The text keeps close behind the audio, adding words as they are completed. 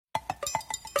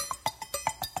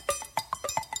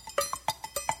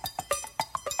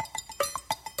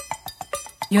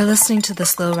You're listening to the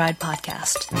Slow Ride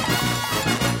Podcast.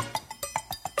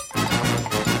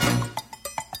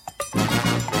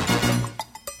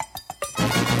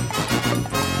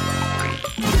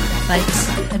 Bikes,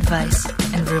 advice,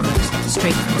 and rumors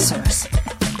straight from the source.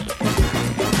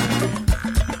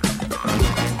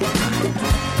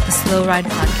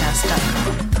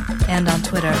 TheSlowRidePodcast.com and on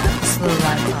Twitter at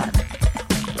SlowRidePod.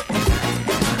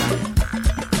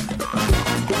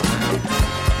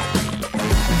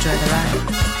 Enjoy the ride.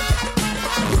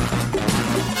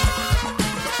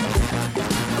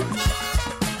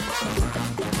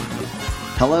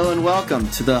 Hello and welcome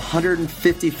to the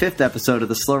 155th episode of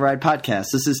the Slow Ride Podcast.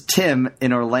 This is Tim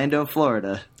in Orlando,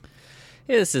 Florida.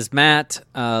 Hey, this is Matt.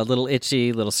 A little itchy,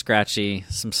 a little scratchy,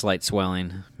 some slight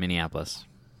swelling, Minneapolis.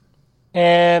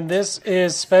 And this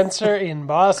is Spencer in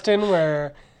Boston,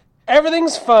 where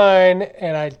everything's fine,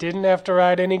 and I didn't have to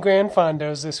ride any Grand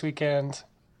Fondos this weekend.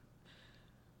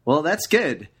 Well, that's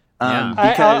good. Yeah.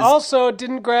 I also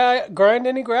didn't grind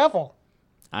any gravel.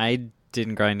 I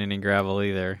didn't grind any gravel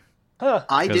either.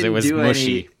 I Because didn't it was do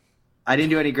mushy. I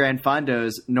didn't do any Grand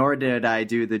Fondos, nor did I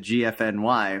do the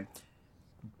GFNY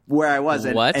where I was.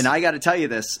 What? And I got to tell you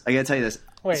this.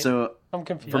 Wait, So I'm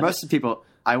confused. for most of the people,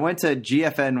 I went to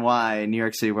GFNY, New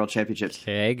York City World Championships.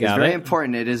 Okay, It's got very it.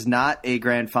 important. It is not a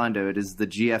Grand Fondo. It is the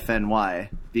GFNY.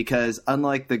 Because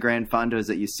unlike the Grand Fondos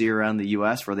that you see around the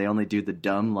U.S. where they only do the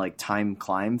dumb like time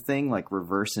climb thing, like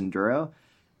reverse enduro,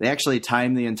 they actually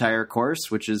time the entire course,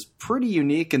 which is pretty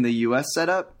unique in the U.S.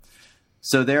 setup.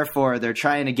 So therefore, they're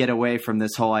trying to get away from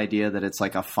this whole idea that it's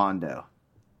like a Fondo.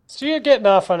 So you're getting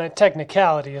off on a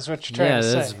technicality, is what you're trying Yeah, to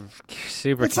that's say.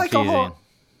 super It's like confusing. a whole...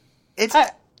 It's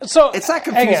It's not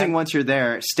confusing once you're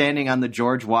there, standing on the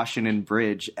George Washington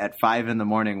Bridge at 5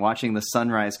 a.m, watching the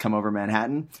sunrise come over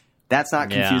Manhattan. That's not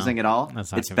Yeah, confusing at all.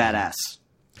 that's not It's confusing. badass.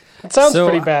 It sounds So,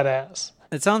 pretty badass.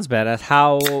 It sounds badass.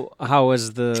 How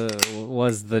was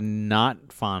the not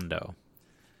Fondo?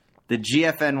 The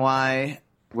GFNY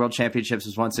World Championships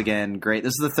was once again great.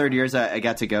 This is the third year I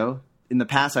got to go. In the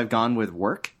past, I've gone with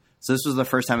work. So this was the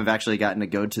first time I've actually gotten to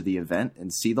go to the event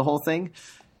and see the whole thing.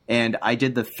 And I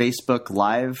did the Facebook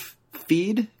Live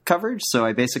feed coverage. So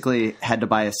I basically had to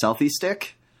buy a selfie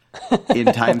stick in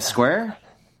Times Square,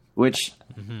 which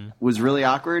was really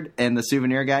awkward. And the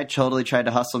souvenir guy totally tried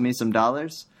to hustle me some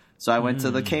dollars. So I went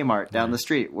to the Kmart down the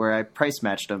street where I price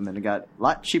matched them and it got a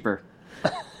lot cheaper.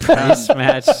 Price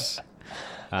match.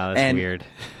 Oh, that's And- weird.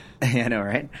 I know,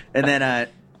 right? And then,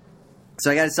 so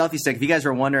I got a selfie stick. If you guys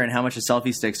were wondering how much a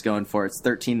selfie stick's going for, it's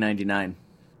 $13.99.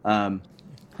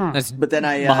 That's But then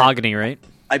mahogany, right?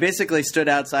 I basically stood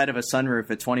outside of a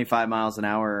sunroof at 25 miles an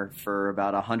hour for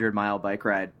about a 100-mile bike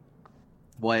ride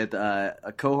with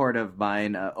a cohort of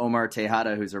mine, Omar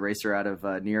Tejada, who's a racer out of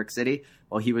New York City,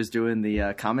 while he was doing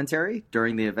the commentary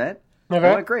during the event. Okay.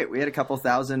 It went great. We had a couple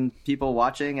thousand people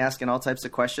watching, asking all types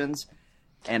of questions.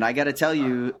 And I got to tell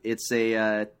you, it's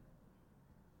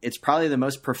probably the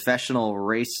most professional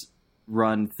race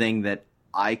run thing that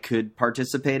I could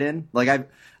participate in. Like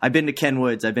I've been to Ken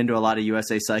Woods. I've been to a lot of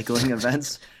USA Cycling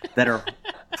events that are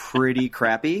pretty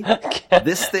crappy.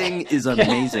 This thing is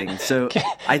amazing. So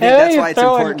I think that's why it's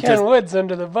important Ken to. Woods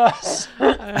under the bus,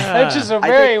 which is a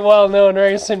very well-known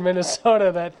race in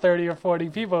Minnesota that 30 or 40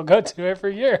 people go to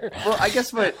every year. Well, I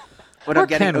guess what I'm Poor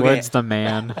getting. Ken Okay, Woods, the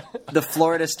man. the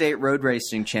Florida State Road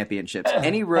Racing Championships.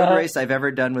 Any road race I've ever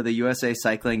done with a USA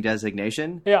Cycling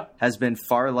designation Yeah. has been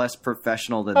far less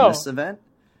professional than Oh. this event.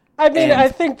 I mean, And- I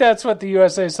think that's what the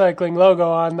USA Cycling logo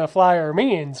on the flyer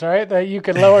means, right? That you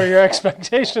can lower your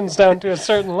expectations down to a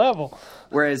certain level.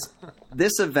 Whereas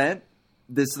this event,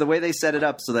 the way they set it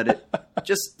up so that it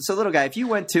so little guy, if you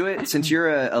went to it, since you're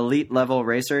a elite level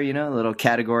racer, a little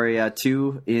category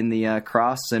 2 in the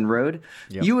cross and road,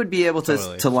 you would be able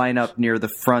to line up near the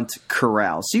front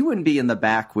corral. So you wouldn't be in the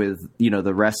back with,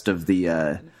 the rest of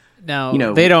the, No,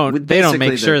 they they don't basically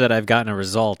make sure that I've gotten a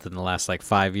result in the last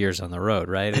 5 years on the road,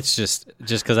 right? It's just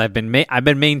because I've been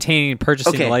maintaining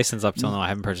purchasing Okay. the license up till now. I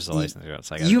haven't purchased a license yet,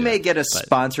 so I gotta you do may it. get a But-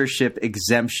 sponsorship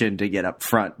exemption to get up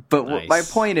front. But Nice. my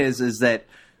point is that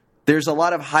there's a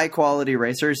lot of high quality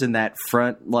racers in that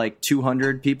front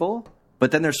 200 people,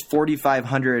 but then there's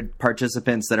 4,500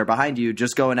 participants that are behind you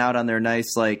just going out on their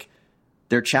nice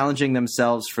they're challenging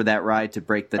themselves for that ride to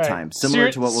break the Right. time, similar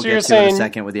to what we'll you're get to in a saying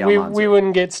second with the we Almanza.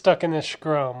 wouldn't get stuck in the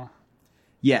scrum.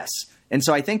 Yes. And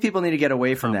so I think people need to get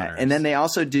away from that. Commoners. And then they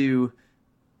also do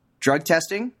drug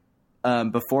testing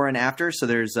before and after. So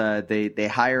there's they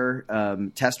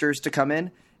hire testers to come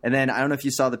in. And then I don't know if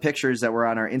you saw the pictures that were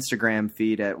on our Instagram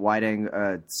feed at Whiting,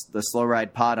 the Slow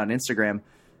Ride Pod on Instagram.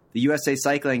 The USA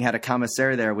Cycling had a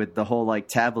commissaire there with the whole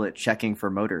tablet checking for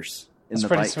motors It's the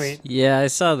pretty bikes. sweet. Yeah, I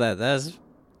saw that. That's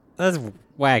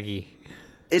wacky.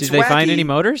 It's Did they find wacky. any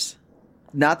motors?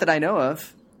 Not that I know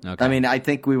of. Okay. I mean, I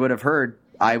think we would have heard.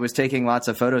 I was taking lots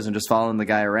of photos and just following the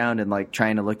guy around and like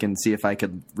trying to look and see if I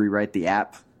could rewrite the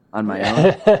app on my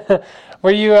own.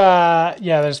 Were you? Yeah,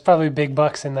 there's probably big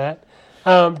bucks in that.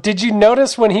 Did you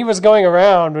notice when he was going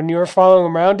around, when you were following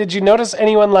him around? Did you notice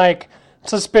anyone like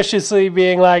suspiciously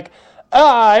being like,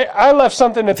 I left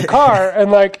something at the car,"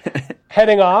 and like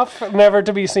heading off, never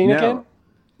to be seen again?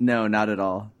 No, not at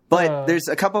all. But there's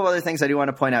a couple of other things I do want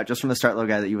to point out just from the Start Low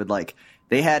guy that you would like.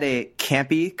 They had a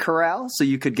campy corral, so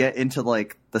you could get into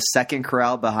like the second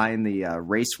corral behind the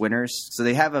race winners. So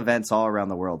they have events all around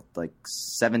the world, like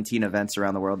 17 events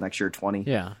around the world, next year 20.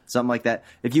 Yeah. Something like that.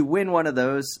 If you win one of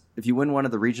those, if you win one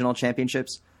of the regional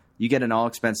championships, you get an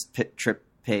all-expense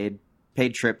paid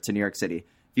trip to New York City. If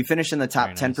you finish in the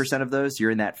top Very nice. 10% of those,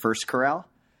 you're in that first corral.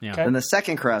 Yeah. Okay. Then the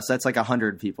second corral, so that's like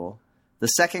 100 people. The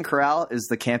second corral is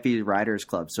the Campy Riders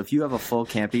Club. So if you have a full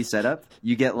Campy setup,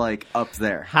 you get like up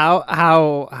there. How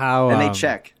And they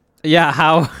check. Yeah,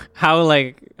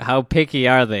 how picky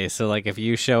are they? So like if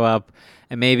you show up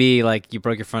and maybe like you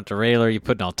broke your front derailleur, you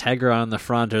put an Ultegra on the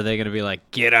front, are they going to be like,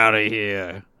 "Get out of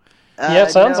here"? Yeah, it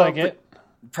sounds no, like it.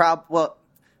 Well,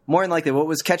 more than likely, what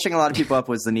was catching a lot of people up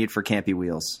was the need for Campy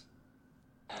wheels.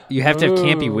 You have to have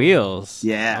campy Ooh. wheels.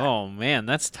 Yeah. Oh man,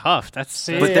 that's tough. That's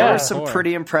See, But there Yeah. were some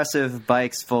pretty impressive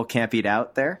bikes full campied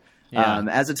out there. Yeah.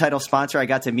 As a title sponsor, I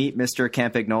got to meet Mr.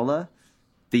 Campagnola.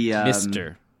 The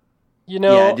Mister. You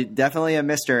know, Yeah, definitely a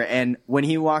Mister. And when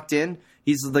he walked in,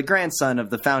 he's the grandson of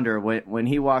the founder. When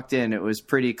he walked in, it was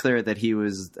pretty clear that he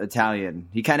was Italian.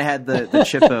 He kind of had the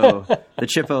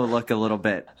Chippo look a little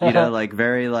bit, like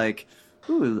very like,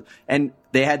 ooh. And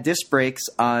they had disc brakes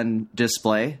on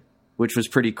display, which was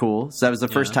pretty cool. So that was the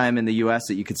first time in the U.S.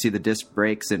 that you could see the disc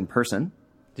brakes in person.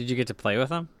 Did you get to play with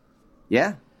them?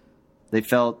 Yeah, they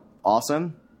felt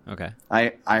awesome. Okay.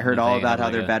 I heard all Nothing about how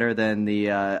like they're it. better than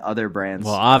the other brands.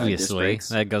 Well, disc obviously, brakes.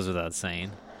 that goes without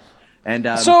saying. And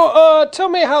so tell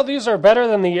me how these are better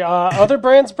than the other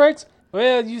brands' brakes.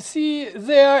 Well, you see,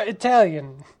 they are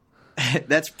Italian.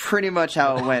 that's pretty much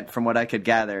how it went from what I could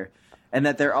gather. And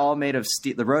that they're all made of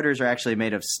steel. The rotors are actually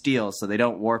made of steel, so they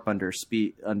don't warp under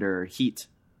heat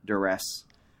duress.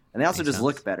 And they also Makes just sense.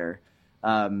 look better.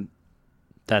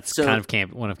 That's So- kind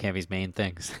of one of Campy's main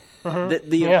things.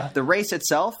 The race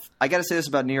itself, I got to say this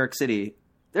about New York City.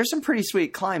 There's some pretty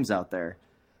sweet climbs out there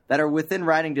that are within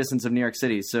riding distance of New York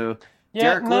City. So Yeah,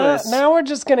 Derek Lewis, now we're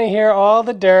just going to hear all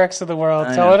the Dereks of the world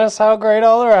telling us how great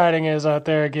all the riding is out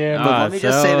there again. Oh, let me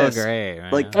just say this. Great,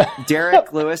 man. like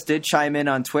Derek Lewis did chime in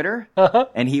on Twitter,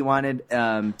 and he wanted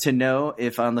to know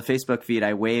if on the Facebook feed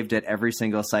I waved at every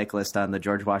single cyclist on the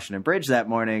George Washington Bridge that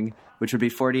morning, which would be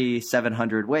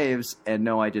 4,700 waves, and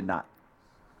no, I did not.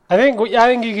 I think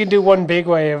you can do one big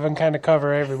wave and kind of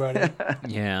cover everybody.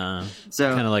 yeah.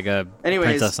 So Kind of like a anyways.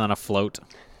 princess on a float.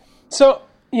 So,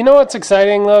 you know what's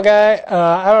exciting, little guy?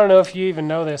 I don't know if you even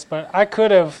know this, but I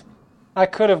could have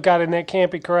gotten that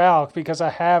Campy Corral because I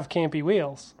have Campy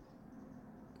wheels.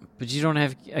 But you don't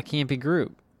have a Campy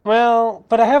group. Well,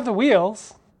 but I have the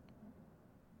wheels.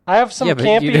 I have some Yeah, but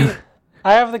you Campy. don't-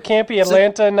 I have the Campy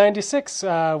Atlanta '96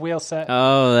 wheel set.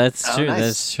 Oh, that's true. nice.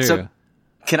 That's true. So,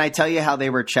 can I tell you how they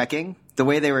were checking? The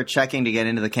way they were checking to get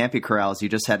into the Campy corrals, you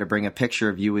just had to bring a picture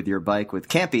of you with your bike with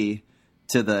Campy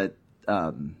to the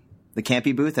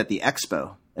Campy booth at the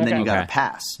expo, and then Okay. you got Okay. a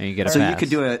pass. And you get a so you pass. could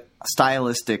do a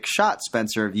stylistic shot,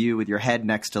 Spencer, of you with your head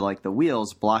next to like the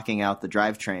wheels blocking out the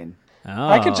drivetrain. oh.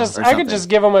 I could just something.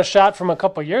 give them a shot from a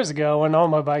couple years ago when all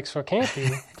my bikes were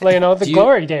Campy. The you-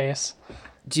 glory days.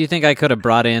 Do you think I could have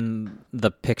brought in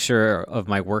the picture of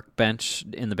my workbench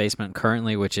in the basement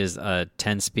currently, which is a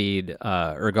 10-speed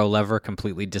ergo lever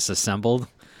completely disassembled,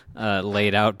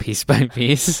 laid out piece by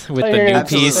piece with You're the gonna new have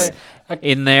to piece say-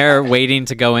 in there waiting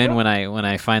to go in when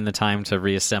I find the time to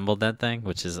reassemble that thing,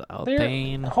 which is a Your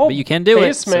pain. whole But you can do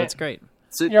it, so basement- it's great.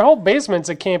 So Your whole basement's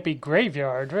a Campy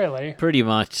graveyard, really. Pretty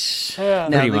much. Yeah.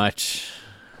 Now, Pretty the- much.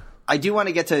 I do want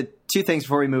to get to two things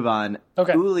before we move on.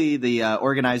 Okay. Uli, the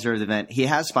organizer of the event, he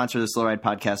has sponsored the Slow Ride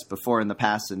podcast before in the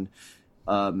past, and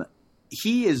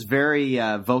he is very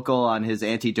vocal on his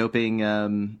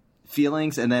anti-doping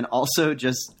feelings, and then also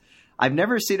just I've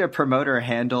never seen a promoter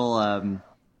handle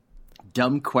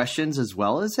dumb questions as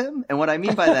well as him. And what I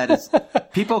mean by that is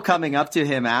people coming up to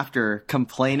him after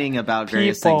complaining about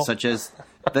various People. things, such as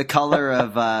the color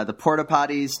of the porta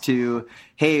potties to,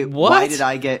 hey, What?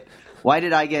 why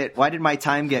did my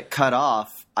time get cut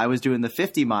off? I was doing the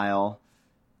 50 mile.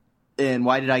 And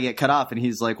why did I get cut off? And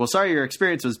he's like, well, sorry, your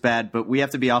experience was bad, but we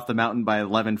have to be off the mountain by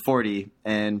 11:40.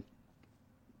 And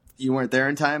you weren't there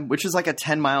in time, which is like a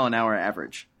 10-mile-an-hour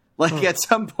average. Like at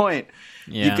some point,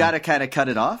 you've got to kind of cut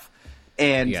it off.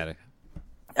 And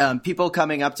people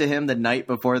coming up to him the night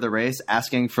before the race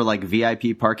asking for like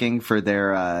VIP parking for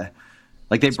their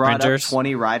like they brought up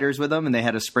 20 riders with them and they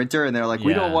had a sprinter and they're like,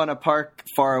 we don't want to park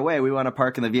far away. We want to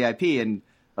park in the VIP. And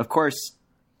of course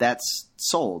that's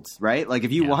sold, right? Like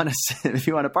if you want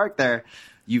to park there,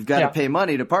 you've got to pay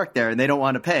money to park there and they don't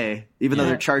want to pay even though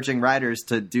they're charging riders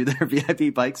to do their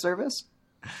VIP bike service.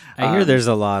 I hear there's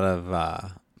a lot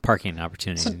of parking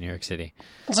opportunities in New York City.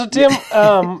 So, Tim,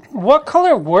 what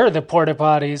color were the porta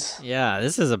potties? Yeah,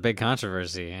 this is a big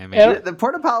controversy. I mean, the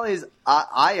porta potties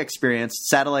I experienced,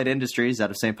 Satellite Industries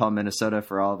out of St. Paul, Minnesota,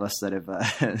 for all of us that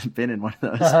have been in one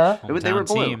of those. They were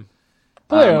blue. Team.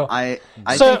 Blue. I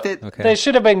think that they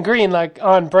should have been green, like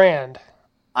on brand.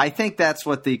 I think that's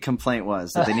what the complaint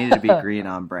was, that they needed to be green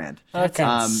on brand. Okay.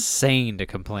 Insane to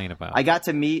complain about. I got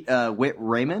to meet Whit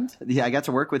Raymond. I got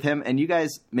to work with him, and you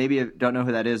guys maybe don't know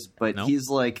who that is, but he's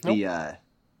like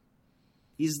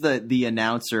he's the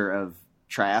announcer of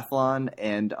triathlon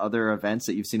and other events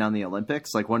that you've seen on the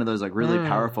Olympics, like one of those like really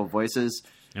powerful voices.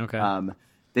 Okay.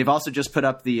 They've also just put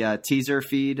up the teaser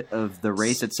feed of the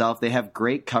race itself. They have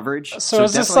great coverage. So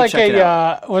is this like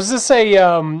was this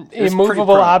a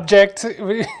immovable object?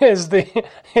 It's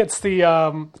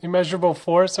the immeasurable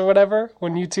force or whatever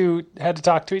when you two had to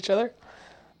talk to each other?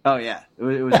 Oh yeah,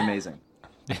 it was amazing.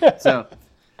 So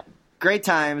great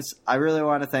times. I really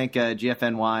want to thank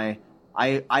GFNY.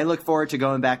 I look forward to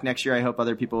going back next year. I hope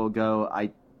other people will go.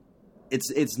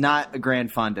 It's not a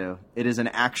Grand Fondo. It is an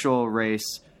actual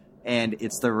race. And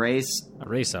it's the race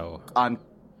on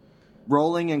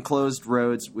rolling enclosed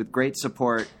roads with great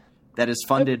support that is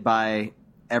funded by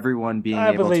everyone being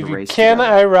able to race. Can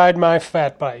together. I ride my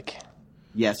fat bike?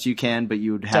 Yes, you can, but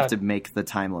you would have to make the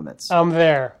time limits. I'm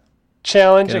there.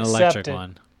 Challenge Get an accepted.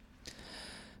 Electric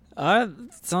one.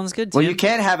 Sounds good, Tim. Well, you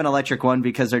can't have an electric one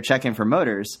because they're checking for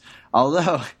motors.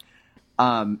 Although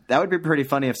that would be pretty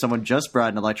funny if someone just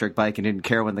brought an electric bike and didn't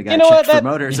care when the guy checked for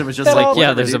motors. It was just like,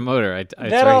 there's a motor. It's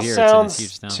that right all here. sounds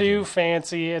it's in a huge too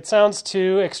fancy. It sounds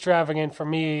too extravagant for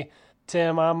me,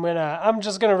 Tim. I'm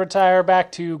just gonna retire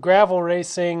back to gravel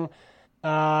racing.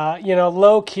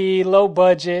 Low key, low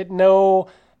budget, no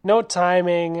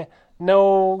timing,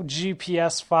 no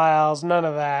GPS files, none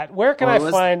of that. Where can I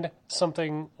find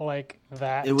something like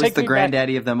that? It was the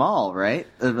granddaddy of them all, right?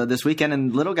 This weekend,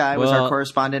 and Little Guy was our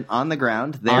correspondent on the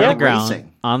ground. On the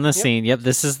ground, on the scene. Yep,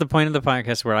 this is the point of the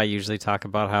podcast where I usually talk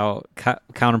about how,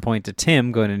 counterpoint to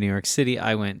Tim going to New York City,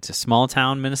 I went to small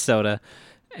town Minnesota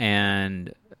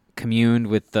and communed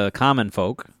with the common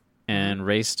folk and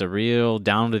raced a real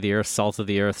down-to-the-earth,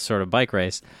 salt-of-the-earth sort of bike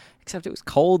race, except it was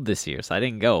cold this year, so I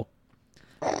didn't go.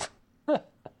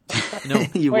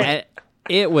 You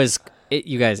was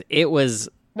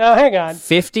now hang on.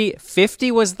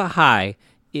 50 was the high.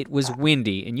 It was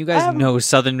windy, and you guys know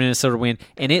southern Minnesota wind,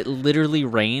 and it literally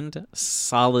rained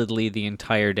solidly the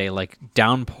entire day, like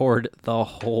downpoured the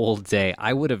whole day.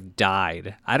 I would have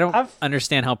died. I don't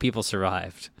understand how people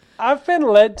survived. I've been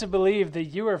led to believe that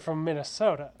you are from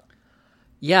Minnesota.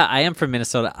 Yeah, I am from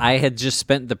Minnesota. I had just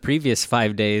spent the previous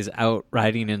 5 days out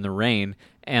riding in the rain,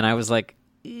 and I was like,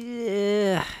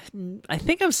 I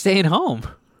think I'm staying home.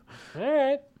 All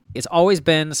right. It's always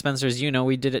been, Spencer, as you know,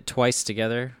 we did it twice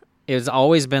together. It's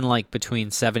always been like between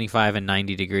 75 and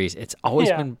 90 degrees. It's always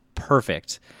been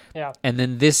perfect. Yeah. And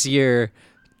then this year,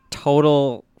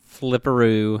 total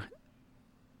flipperoo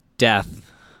death.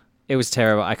 It was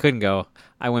terrible. I couldn't go.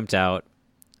 I wimped out.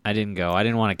 I didn't go. I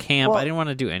didn't want to camp. I didn't want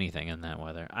to do anything in that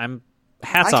weather.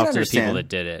 Hats off to the people that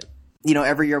did it.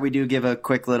 Every year we do give a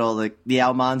quick little, the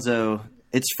Almanzo,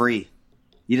 it's free.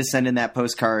 You just send in that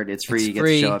postcard. It's free. You get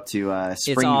to show up to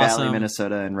Spring Valley,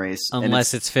 Minnesota, and race.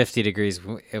 Unless it's 50 degrees,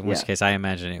 in which case I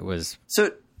imagine it was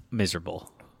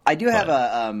miserable. I do have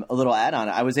a little add-on.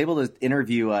 I was able to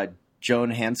interview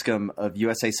Joan Hanscom of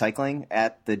USA Cycling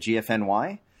at the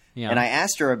GFNY, and I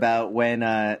asked her about when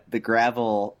the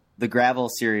gravel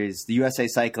series, the USA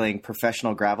Cycling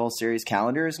Professional Gravel Series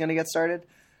calendar is going to get started.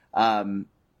 And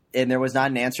there was not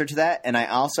an answer to that. And I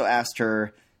also asked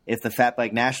her if the Fat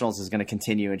Bike Nationals is going to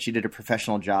continue, and she did a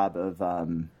professional job of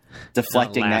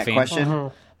deflecting that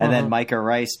question. And then Micah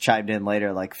Rice chimed in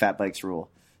later, like, Fat Bikes rule.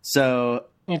 So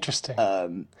interesting.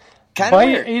 Kind of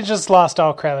weird. He just lost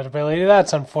all credibility.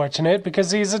 That's unfortunate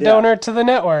because he's a donor to the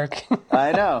network.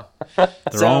 I know.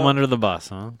 Throw him under the bus,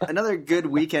 huh? Another good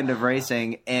weekend of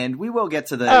racing, and we will get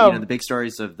to the the big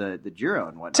stories of the Giro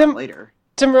and whatnot later.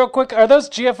 Tim, real quick, are those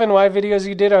GFNY videos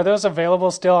you did, are those available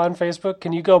still on Facebook?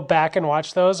 Can you go back and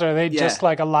watch those, or are they just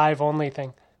like a live-only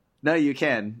thing? No, you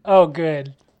can. Oh,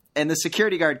 good. And the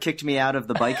security guard kicked me out of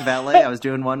the bike valet. I was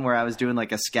doing one where I was doing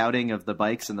like a scouting of the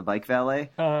bikes in the bike valet,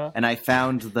 and I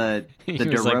found the He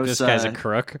DeRosa. was like, this guy's a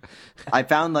crook. I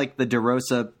found like the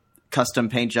DeRosa custom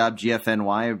paint job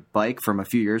GFNY bike from a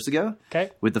few years ago,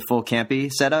 with the full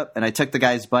campy setup, and I took the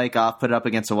guy's bike off, put it up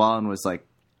against a wall, and was like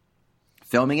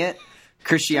filming it.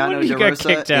 Cristiano You got DeRosa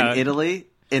kicked out. in Italy,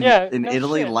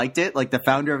 shit. liked it. Like the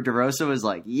founder of DeRosa was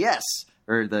like, yes.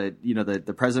 Or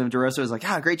the president of DeRosa was like,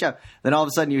 great job. Then all of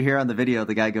a sudden you hear on the video,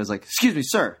 the guy goes like, excuse me,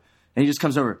 sir. And he just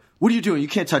comes over. What are you doing? You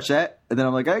can't touch that. And then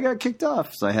I'm like, I got kicked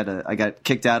off. So I got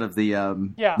kicked out of the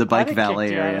bike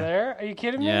valet area. Out of there. Are you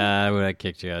kidding me? Yeah, I would have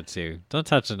kicked you out too. Don't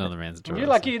touch another man's DeRosa. You're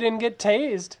lucky you didn't get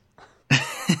tased.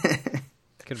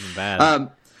 Could have been bad.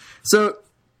 So,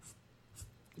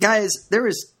 guys, there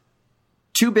was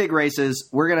 2 big races.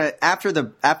 We're gonna after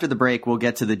the break, we'll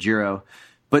get to the Giro.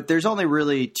 But there's only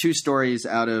really 3 stories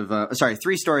out of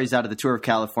the Tour of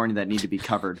California that need to be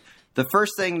covered. The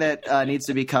first thing that needs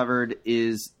to be covered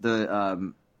is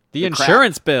the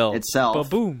insurance bill itself.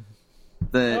 Boom.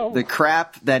 The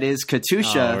crap that is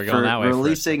Katusha for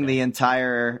releasing the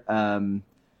entire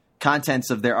contents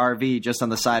of their RV just on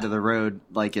the side of the road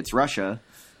like it's Russia.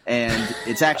 And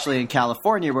it's actually in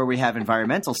California where we have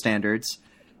environmental standards.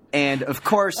 And, of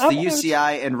course, the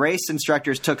UCI and race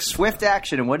instructors took swift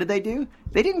action. And what did they do?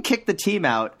 They didn't kick the team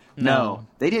out. No,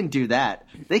 they didn't do that.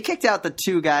 They kicked out the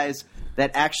 2 guys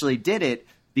that actually did it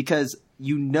because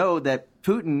you know that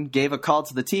Putin gave a call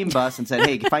to the team bus and said,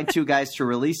 hey, find 2 guys to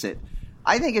release it.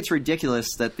 I think it's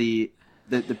ridiculous that the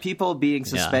people being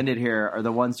suspended here are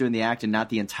the ones doing the act and not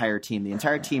the entire team. The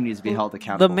entire team needs to be held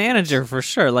accountable. The manager, for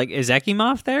sure. Like, is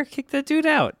Ekimov there? Kick that dude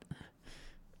out.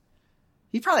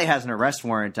 He probably has an arrest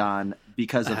warrant on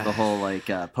because of the whole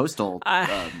postal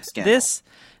scandal.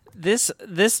 This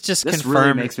just this confirmed.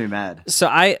 Really makes me mad. So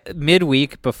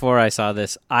midweek before I saw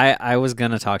this, I was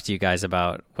gonna talk to you guys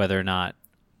about whether or not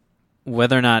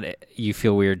you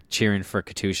feel weird cheering for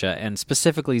Katusha and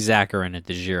specifically Zakarin at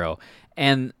the Giro,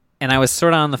 and I was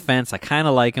sort of on the fence. I kind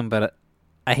of like him, but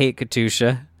I hate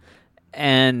Katusha,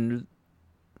 and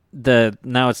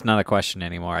now it's not a question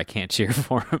anymore. I can't cheer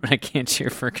for him, and I can't cheer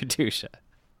for Katusha.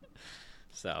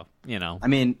 So, I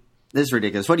mean, this is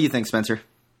ridiculous. What do you think, Spencer?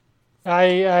 I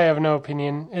have no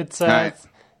opinion. It sounds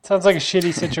like a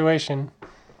shitty situation.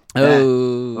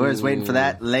 Oh, I was waiting for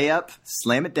that layup.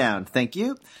 Slam it down. Thank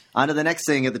you. On to the next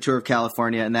thing at the Tour of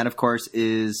California, and that, of course,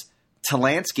 is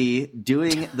Talansky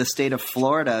doing the state of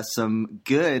Florida some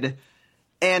good.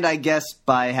 And I guess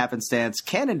by happenstance,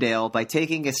 Cannondale, by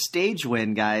taking a stage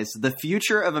win, guys. The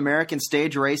future of American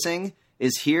stage racing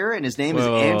is here, and his name is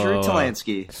Andrew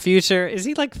Talansky. Future? Is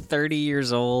he like 30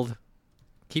 years old?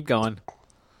 Keep going.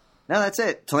 No, that's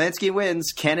it. Talansky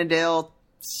wins. Cannondale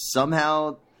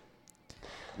somehow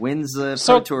wins the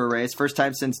Pro Tour race. First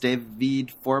time since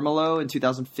David Formolo in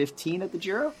 2015 at the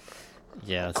Giro.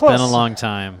 Yeah, it's been a long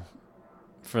time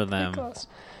for them.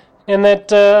 And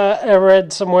that I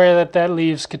read somewhere that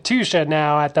leaves Katusha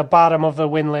now at the bottom of the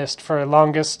win list for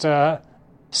longest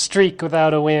streak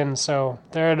without a win. So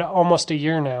they're at almost a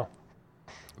year now.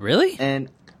 Really?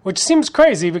 Which seems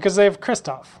crazy because they have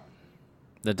Kristoff.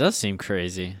 That does seem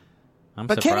crazy.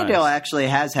 But Cannondale actually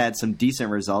has had some decent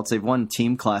results. They've won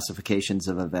team classifications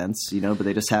of events, but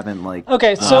they just haven't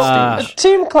Okay, so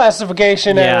team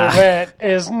classification of an event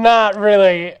is not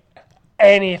really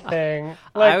anything.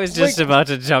 I was just about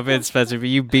to jump in, Spencer, but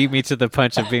you beat me to the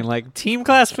punch of being like, team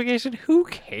classification? Who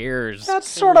cares? That's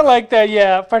sort of like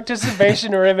that,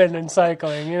 participation ribbon in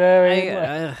cycling. You know what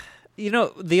I mean?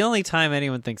 The only time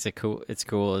anyone thinks it's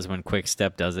cool is when Quick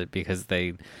Step does it because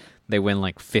they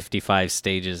win 55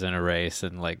 stages in a race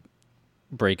and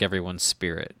break everyone's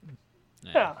spirit.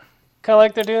 Yeah. Kind of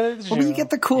like they're doing it. Well, you get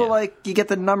the cool, you get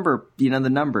the number, the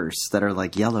numbers that are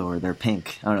yellow or they're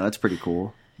pink. I don't know. That's pretty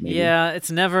cool. Maybe. Yeah,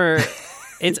 it's never.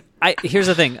 Here's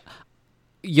the thing.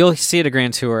 You'll see it at a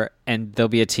Grand Tour, and there'll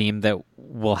be a team that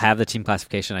will have the team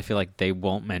classification. I feel like they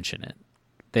won't mention it.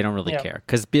 They don't really care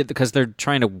because they're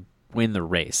trying to win the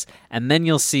race. And then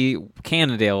you'll see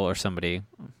Cannondale or somebody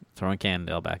throwing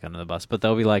Cannondale back under the bus, but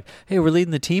they'll be like, "Hey, we're leading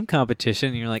the team competition,"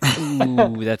 and you're like,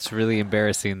 "Ooh, that's really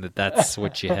embarrassing that's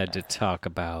what you had to talk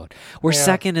about. We're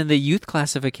second in the youth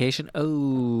classification.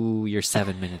 Oh, you're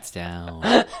 7 minutes down."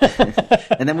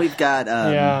 And then we've got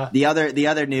the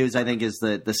other news. I think is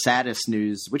the saddest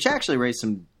news, which actually raised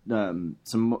some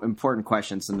important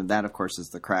questions, and that, of course, is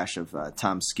the crash of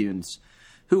Tom Skuns,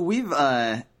 who we've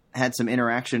had some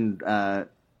interaction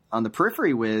on the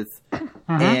periphery with,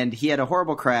 and he had a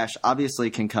horrible crash, obviously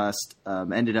concussed,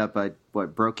 ended up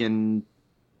broken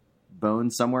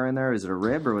bone somewhere in there? Is it a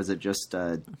rib or was it just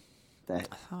the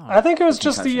I think it was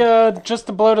just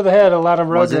the blow to the head, a lot of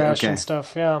road Was it? rash Okay. and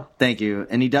stuff. Yeah. Thank you.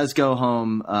 And he does go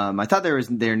home. I thought there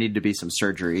needed to be some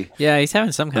surgery. Yeah, he's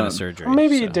having some kind of surgery.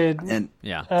 Maybe so. he did. And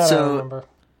Yeah. I don't so remember.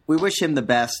 we wish him the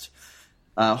best.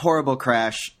 Horrible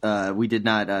crash. We did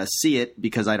not see it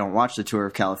because I don't watch the Tour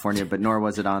of California, but nor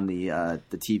was it on the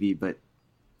TV. But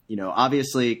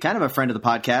obviously, kind of a friend of the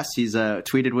podcast. He's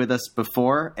tweeted with us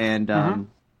before, and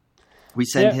we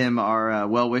send him our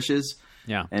well wishes.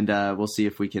 Yeah. And we'll see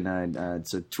if we can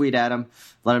so tweet at him,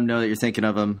 let him know that you're thinking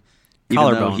of him, even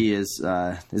though Collarbone. he is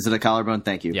it a collarbone?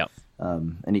 Thank you. Yep.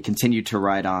 And he continued to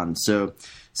ride on. So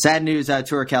sad news out of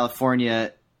Tour of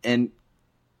California. And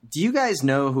do you guys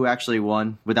know who actually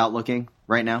won without looking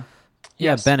right now?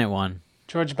 Yeah, Yes. Bennett won.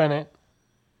 George Bennett.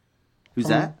 Who's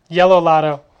that? Yellow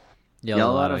Lotto.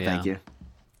 Yellow Lotto, yeah. thank you.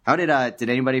 How did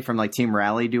anybody from like Team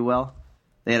Rally do well?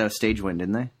 They had a stage win,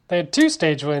 didn't they? They had 2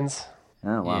 stage wins.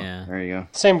 Oh wow, Yeah. there you go.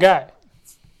 Same guy.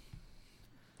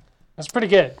 That's pretty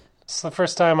good. It's the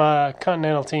first time a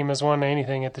Continental team has won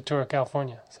anything at the Tour of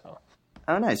California. So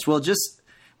Oh, nice. Well,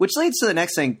 which leads to the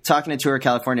next thing. Talking to Tour of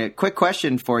California, quick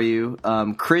question for you,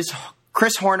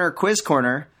 Chris Horner, Quiz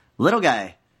Corner, little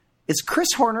guy. Is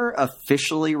Chris Horner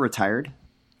officially retired?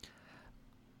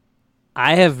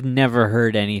 I have never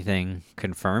heard anything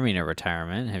confirming a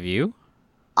retirement. Have you?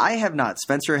 I have not.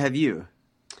 Spencer, have you?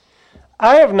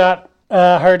 I have not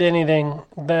heard anything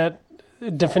that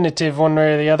definitive one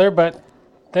way or the other, but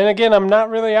then again, I'm not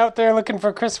really out there looking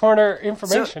for Chris Horner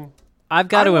information. I've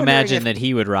got I'm to wondering imagine if- that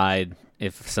he would ride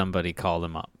if somebody called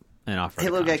him up and offered Hey,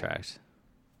 a little guy. contract.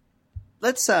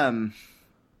 Let's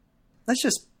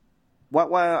just.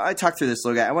 While I talk through this,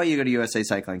 little guy, I want you to go to USA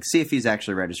Cycling, see if he's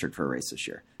actually registered for a race this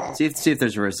year. See if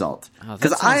there's a result. Oh, that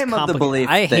Because I sounds am of the complicated. belief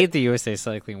I that hate the USA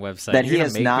Cycling website. that You're he gonna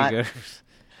has make me not- go-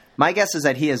 my guess is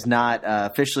that he is not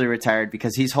officially retired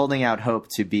because he's holding out hope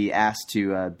to be asked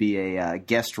to be a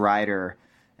guest rider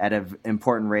at an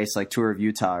important race like Tour of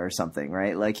Utah or something,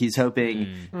 right? Like he's hoping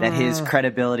that his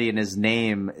credibility and his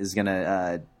name is going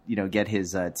to, get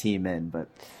his team in. But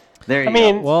there you I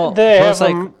mean, Well, they Pro have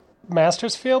Cyc- a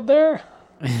Masters field there.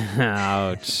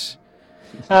 Ouch.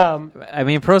 Um, I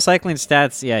mean, Pro Cycling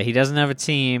Stats, yeah, he doesn't have a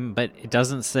team, but it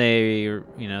doesn't say,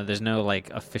 there's no,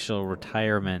 official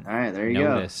retirement All right, there you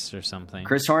go. notice or something.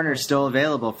 Chris Horner's still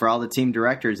available for all the team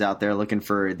directors out there looking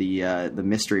for the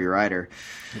mystery rider.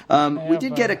 We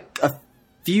did get a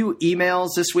few emails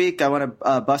this week. I want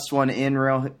to bust one in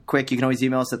real quick. You can always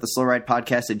email us at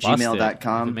theslowridepodcast at Bust it.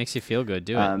 gmail.com. If it makes you feel good,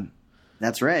 do it.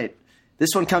 That's right.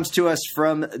 This one comes to us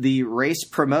from the race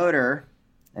promoter,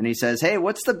 and he says, "Hey,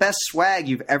 what's the best swag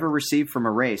you've ever received from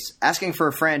a race?" Asking for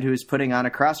a friend who is putting on a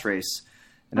cross race.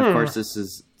 And of course, this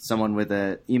is someone with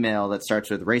an email that starts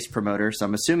with race promoter, so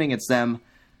I'm assuming it's them.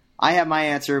 I have my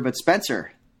answer, but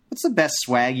Spencer, what's the best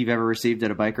swag you've ever received at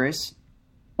a bike race?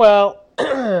 well,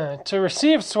 to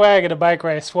receive swag at a bike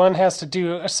race, one has to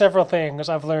do several things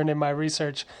I've learned in my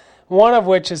research. One of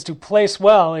which is to place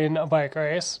well in a bike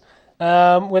race,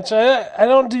 which I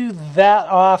don't do that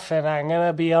often. I'm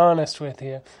gonna be honest with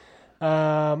you.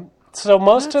 So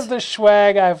most of the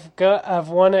swag I've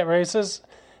won at races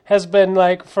has been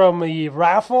from the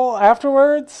raffle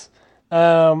afterwards,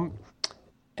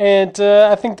 and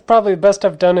I think probably the best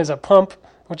I've done is a pump,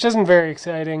 which isn't very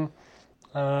exciting.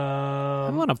 I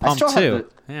want a pump, still have too.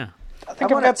 Yeah. I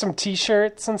think I've got some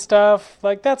T-shirts and stuff.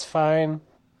 That's fine.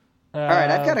 All right,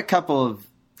 I've got a couple of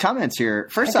comments here.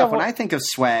 First I off, when wa- I think of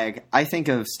swag, I think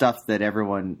of stuff that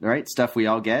everyone, right? Stuff we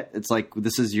all get. It's like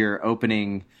this is your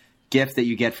opening gift that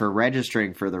you get for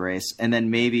registering for the race, and then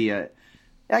maybe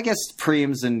I guess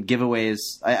preems and giveaways.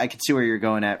 I can see where you're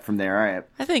going at from there. All right,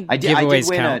 I think I did giveaways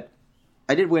win count.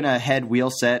 I did win a head wheel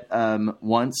set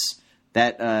once.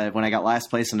 That when I got last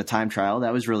place in a time trial,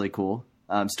 that was really cool.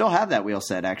 Still have that wheel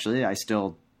set actually. I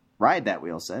still ride that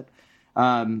wheel set.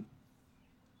 And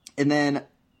then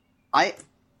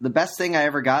the best thing I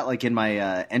ever got in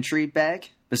my entry bag,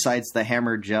 besides the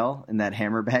hammer gel in that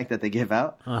hammer bag that they give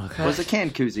out, was a can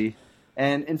koozie.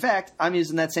 And in fact, I'm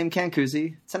using that same can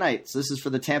koozie tonight. So this is for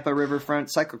the Tampa Riverfront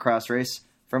cyclocross race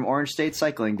from Orange State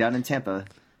Cycling down in Tampa.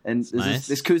 And nice.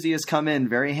 this koozie has come in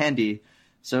very handy.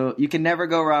 So you can never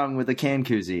go wrong with a can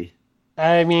koozie.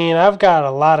 I mean, I've got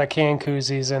a lot of can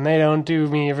koozies, and they don't do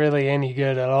me really any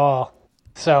good at all.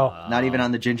 So, Not even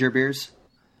on the ginger beers?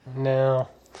 no.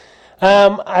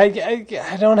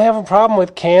 I don't have a problem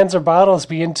with cans or bottles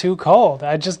being too cold.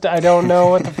 I don't know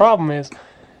what the problem is.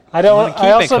 I don't. Keep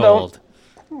I also it cold.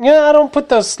 don't. I don't put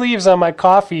those sleeves on my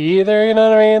coffee either. You know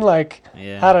what I mean?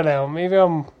 Yeah. I don't know. Maybe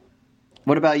I'm.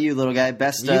 What about you, little guy?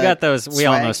 Best You got those. We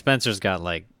all swag? know Spencer's got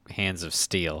hands of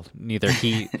steel. Neither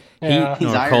heat Yeah. He's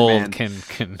nor Iron cold Man.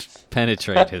 can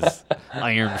penetrate his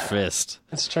iron fist.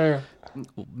 It's true.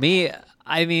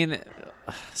 I mean,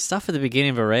 stuff at the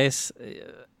beginning of a race.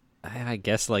 I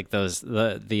guess like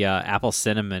the apple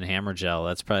cinnamon hammer gel.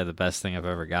 That's probably the best thing I've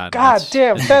ever gotten. God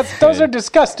damn, those are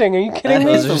disgusting. Are you kidding That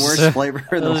me? is the Those are worst so- flavor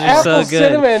in the those world. are so Apple good.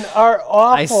 cinnamon are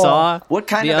awful. I saw What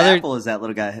kind the of other apple is that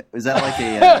little guy? Is that like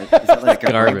a is that like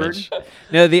a garbage. Blackbird?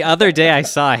 No, the other day I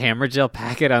saw a hammer gel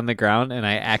packet on the ground, and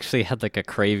I actually had like a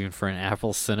craving for an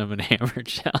apple cinnamon hammer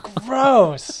gel.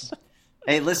 Gross.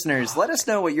 Hey, listeners, let us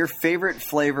know what your favorite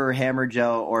flavor hammer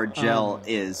gel or gel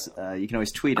is. You can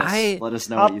always tweet us. Let us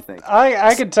know what you think.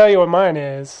 I can tell you what mine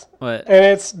is. What? And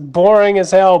it's boring as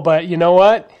hell, but you know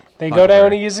what? They go down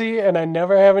Butter. easy, and I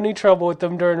never have any trouble with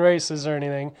them during races or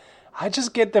anything. I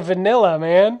just get the vanilla,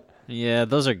 man. Yeah,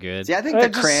 those are good. See, I think They're the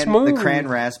just cran smooth.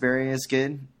 raspberry is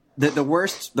good. The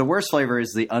worst flavor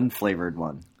is the unflavored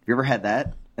one. Have you ever had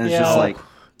that? And it's Yeah. just like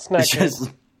It's not it's good.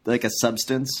 just like a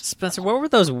substance. Spencer, what were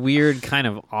those weird kind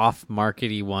of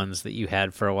off-markety ones that you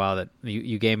had for a while that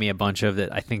you gave me a bunch of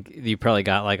that I think you probably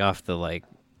got like off the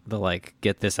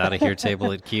get this out of here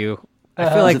table at Q. I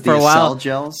feel Was like it for the a while Acel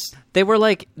gels? they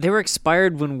were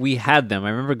expired when we had them. I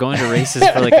remember going to races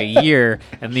for like a year,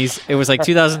 and it was like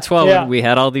 2012 Yeah. and we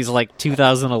had all these like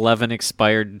 2011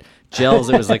 expired gels.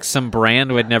 It was like some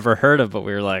brand we'd never heard of, but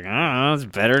we were like, I don't know, it's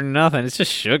better than nothing. It's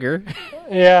just sugar.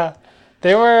 Yeah.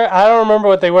 They were, I don't remember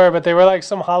what they were, but they were like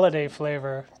some holiday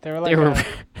flavor. They were like They were, a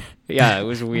yeah, it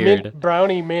was weird. mint,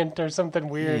 brownie mint or something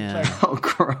weird. Yeah. Like, Oh,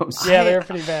 gross. yeah, they were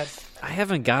pretty bad. I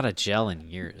haven't got a gel in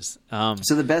years.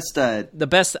 So the best.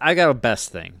 I got a best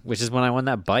thing, which is when I won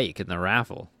that bike in the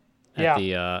raffle at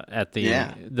Yeah.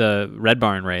 the Red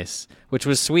Barn race, which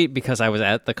was sweet because I was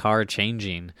at the car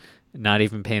changing, not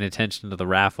even paying attention to the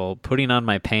raffle, putting on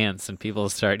my pants, and people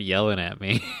start yelling at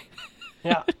me.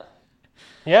 Yeah.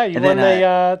 Yeah, you And won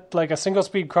then, like a single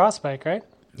speed cross bike, right?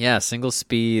 Yeah, single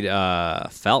speed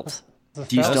felt. The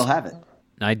Do you felt? still have it?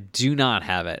 I do not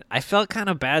have it. I felt kind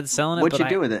of bad selling it. What'd but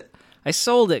you do with it? I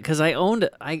sold it because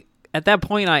at that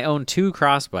point I owned 2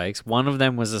 cross bikes. One of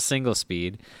them was a single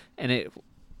speed, and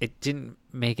it didn't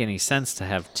make any sense to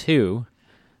have 2.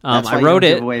 That's why I you rode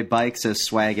don't it. give away bikes as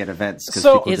swag at events because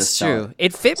So- people just It's sell true. it.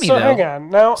 It fit me So though. hang on.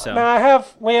 Now, So- now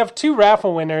we have 2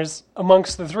 raffle winners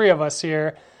amongst the 3 of us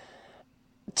here.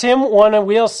 Tim won a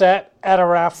wheel set at a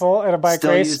raffle at a bike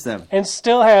Still race use them. and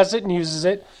still has it and uses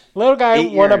it. Little guy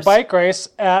 8 won a years. bike race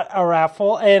at a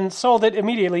raffle and sold it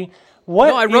immediately. What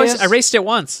No, I raced it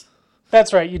once.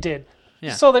 That's right, you did. You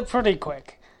Yeah. sold it pretty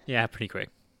quick. Yeah, pretty quick.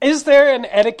 Is there an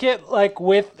etiquette like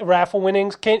with raffle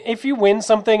winnings? If you win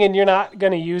something and you're not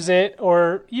going to use it,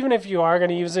 or even if you are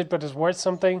going to use it but it's worth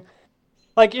something,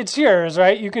 like it's yours,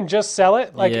 right? You can just sell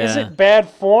it. Like, is Yeah. it bad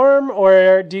form,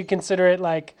 or do you consider it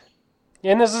like?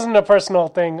 And this isn't a personal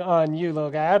thing on you, little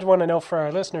guy. I'd want to know for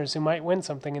our listeners who might win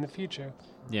something in the future.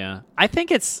 Yeah, I think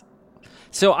it's.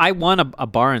 So I won a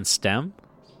bar and stem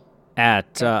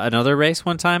at another race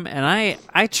one time, and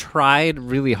I tried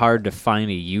really hard to find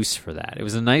a use for that. It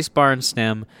was a nice bar and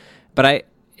stem, but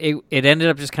it ended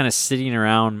up just kind of sitting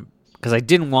around because I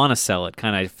didn't want to sell it.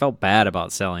 I felt bad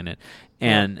about selling it,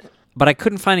 but I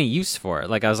couldn't find a use for it.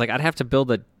 Like I was like, I'd have to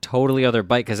build a totally other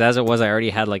bike because as it was, I already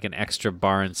had like an extra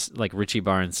bar and like Ritchie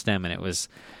bar and stem, and it was.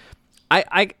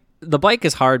 The bike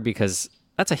is hard because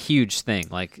that's a huge thing.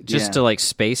 Like just Yeah. to like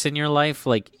space in your life,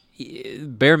 like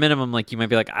bare minimum, like you might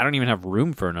be like, I don't even have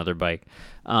room for another bike.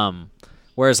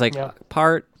 Whereas like Yeah.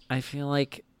 I feel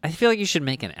like you should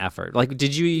make an effort. Like,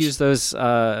 did you use those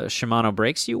Shimano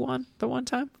brakes you won the one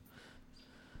time?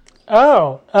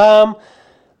 Oh,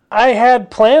 I had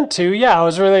planned to. Yeah, I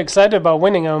was really excited about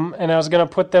winning them, and I was going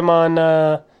to put them on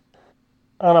a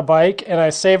bike, and I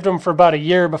saved them for about a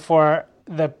year before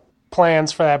the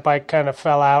plans for that bike kind of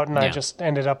fell out, and I Yeah. just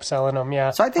ended up selling them.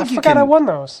 Yeah, So I think you forgot can- I won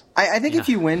those. I think if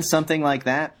you win something like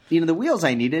that, the wheels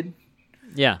I needed,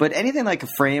 Yeah, but anything like a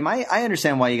frame, I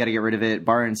understand why you got to get rid of it.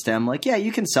 Bar and stem, like yeah,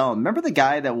 you can sell them. Remember the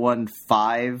guy that won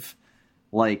 5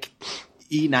 like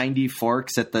E90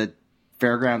 forks at the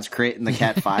Fairgrounds crate in the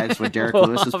Cat 5s when Derek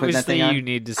Lewis was putting that thing obviously on? you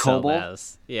need to Coble. sell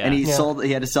those. Yeah, And he Yeah.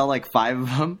 he had to sell like 5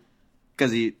 of them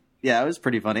because it was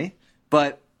pretty funny.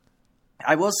 But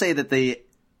I will say that the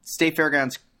State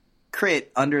Fairgrounds crate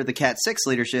under the Cat 6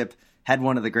 leadership had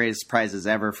one of the greatest prizes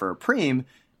ever for a preem,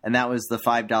 and that was the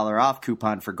 $5 off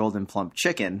coupon for Golden Plump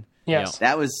Chicken. Yes.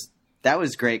 That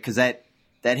was great because that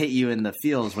hit you in the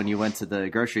feels when you went to the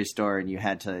grocery store and you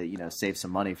had to save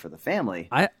some money for the family.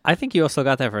 I think you also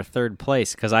got that for third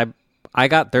place because I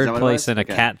got third that what it place was? in a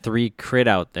Okay. Cat 3 crit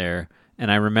out there,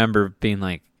 and I remember being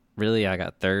like, really, I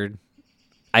got third.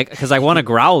 because I won a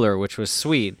growler, which was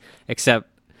sweet, except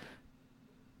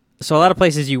so a lot of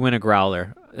places you win a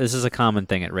growler. This is a common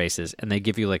thing at races, and they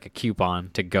give you like a coupon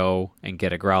to go and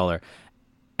get a growler.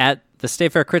 At the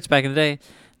State Fair Crits back in the day,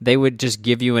 they would just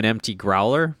give you an empty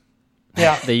growler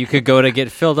that you could go to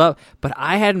get filled up. But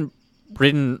I hadn't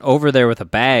ridden over there with a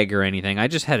bag or anything. I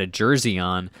just had a jersey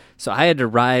on, so I had to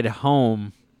ride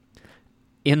home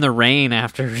in the rain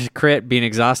after crit, being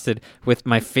exhausted, with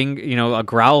my finger, a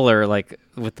growler, like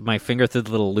with my finger through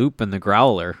the little loop in the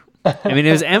growler. I mean,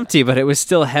 it was empty, but it was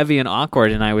still heavy and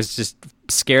awkward, and I was just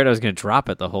scared I was going to drop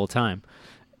it the whole time.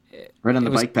 Right on the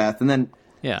bike path, and then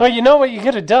yeah. Well, you know what you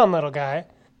could have done, little guy?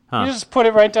 Huh. You just put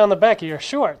it right down the back of your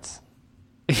shorts.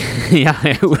 Yeah,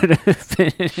 it would have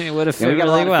been. It would have fit we got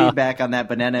really a lot well. of feedback on that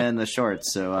banana in the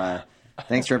shorts, so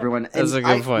thanks for everyone. That's a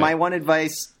good point. My one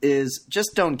advice is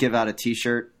just don't give out a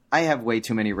T-shirt. I have way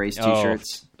too many race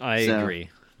T-shirts. I agree.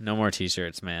 No more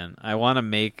T-shirts, man. I want to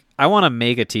make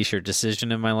a T-shirt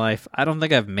decision in my life. I don't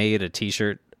think I've made a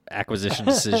T-shirt acquisition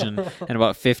decision in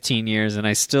about 15 years, and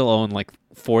I still own like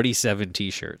 47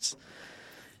 T-shirts.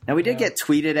 Now, we did get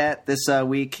tweeted at this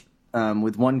week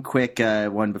with one quick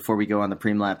one before we go on the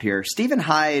preem lap here. Stephen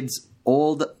Hyde's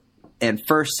old and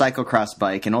first cyclocross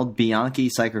bike, an old Bianchi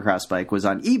cyclocross bike, was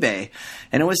on eBay,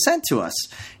 and it was sent to us.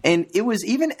 And it was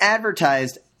even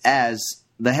advertised as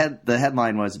the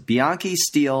headline was Bianchi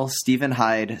Steel Stephen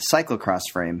Hyde Cyclocross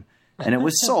Frame, and it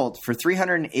was sold for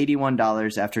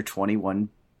 $381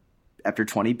 after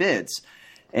 20 bids.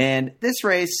 And this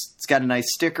race, it's got a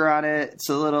nice sticker on it. It's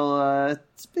a little,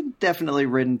 it's been definitely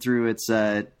ridden through its,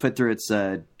 put through its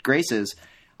graces.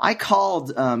 I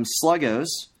called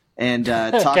Sluggos and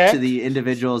talked to the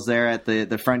individuals there at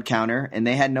the front counter, and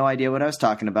they had no idea what I was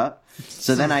talking about.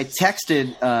 So then I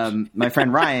texted my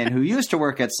friend Ryan, who used to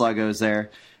work at Sluggos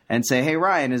there, and say, hey,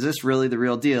 Ryan, is this really the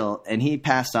real deal? And he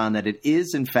passed on that it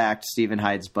is, in fact, Stephen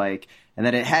Hyde's bike, and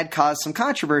that it had caused some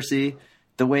controversy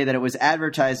the way that it was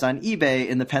advertised on eBay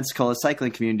in the Pensacola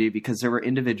cycling community, because there were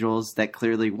individuals that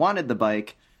clearly wanted the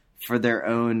bike for their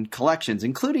own collections,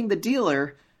 including the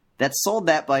dealer that sold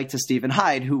that bike to Stephen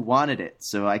Hyde, who wanted it.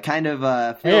 So I kind of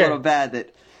feel a little bad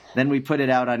that then we put it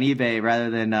out on eBay rather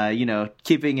than,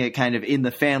 keeping it kind of in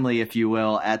the family, if you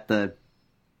will, at the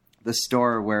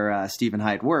store where Stephen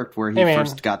Hyde worked, where he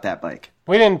first got that bike.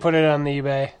 We didn't put it on the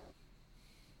eBay.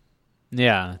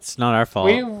 Yeah, it's not our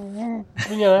fault.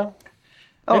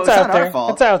 Oh, it's not out there. our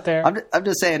fault. It's out there. I'm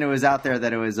just saying it was out there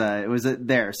that it was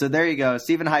there. So there you go.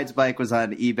 Stephen Hyde's bike was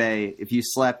on eBay. If you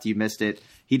slept, you missed it.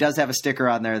 He does have a sticker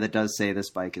on there that does say this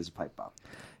bike is a pipe bomb.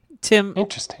 Tim,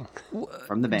 interesting.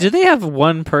 From the band. Do they have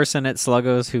one person at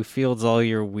Sluggos who fields all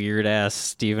your weird ass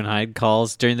Stephen Hyde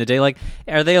calls during the day? Like,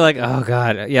 are they like, oh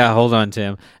god, yeah, hold on,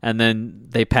 Tim, and then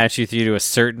they patch you through to a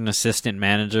certain assistant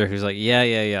manager who's like, yeah,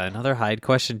 another Hyde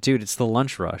question, dude. It's the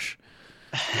lunch rush.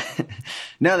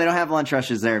 No, they don't have lunch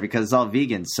rushes there because it's all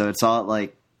vegans. So it's all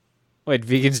like. Wait,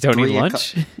 vegans don't eat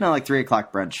lunch? No, like 3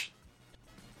 o'clock brunch.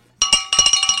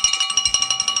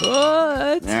 What?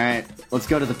 All right, let's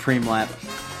go to the preem lap.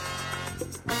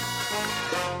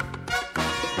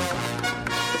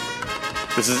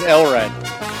 This is Elred,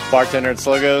 bartender at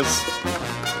Sluggos.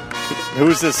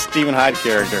 Who's this Stephen Hyde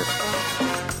character?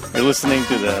 You're listening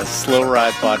to the Slow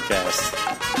Ride Podcast.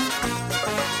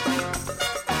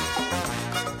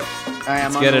 All right,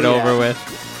 let's get it over with.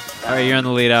 All right, you're on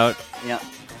the lead out. Yeah.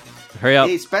 Hurry up.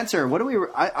 Hey, Spencer, what do we?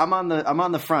 I'm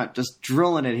on the front, just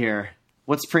drilling it here.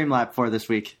 What's preem lap for this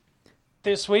week?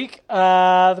 This week,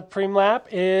 the preem lap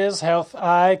is Health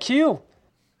IQ.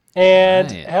 And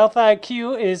Health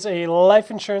IQ is a life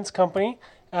insurance company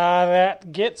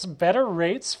that gets better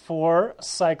rates for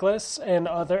cyclists and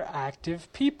other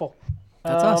active people.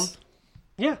 That's us.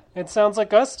 Yeah, it sounds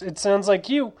like us. It sounds like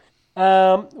you.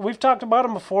 We've talked about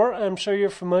them before. I'm sure you're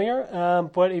familiar.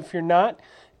 But if you're not,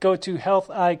 go to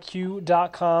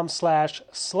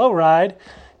healthiq.com/slowride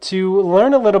to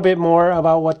learn a little bit more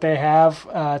about what they have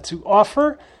to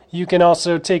offer. You can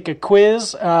also take a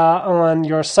quiz on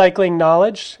your cycling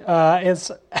knowledge. It's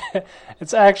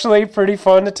actually pretty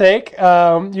fun to take.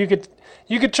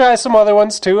 You could try some other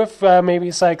ones too if maybe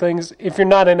if you're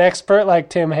not an expert like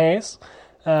Tim Hayes.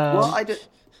 Well,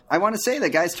 I want to say that,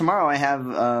 guys, tomorrow I have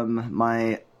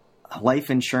my life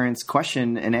insurance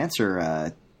question and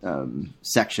answer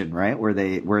section, right, where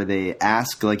they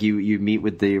ask, like, you meet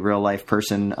with the real life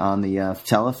person on the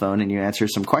telephone and you answer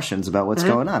some questions about what's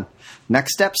going on,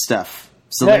 next step stuff.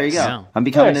 So there you go. Yeah. I'm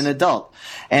becoming an adult,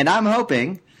 and I'm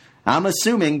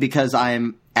assuming because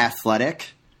I'm athletic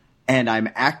and I'm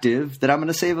active that I'm going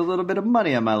to save a little bit of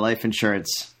money on my life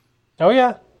insurance. Oh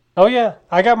yeah,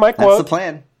 I got my quote. That's the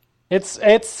plan. It's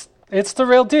It's the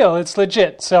real deal. It's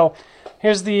legit. So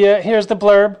here's the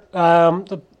blurb.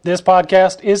 This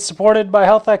podcast is supported by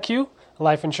Health IQ, a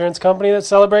life insurance company that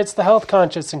celebrates the health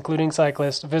conscious, including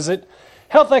cyclists. Visit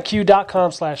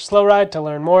healthiq.com/slowride to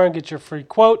learn more and get your free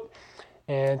quote.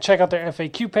 And check out their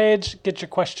FAQ page. Get your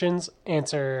questions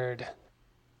answered.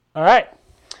 All right.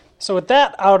 So with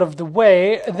that out of the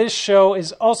way, this show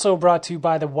is also brought to you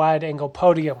by the Wide Angle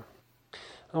Podium.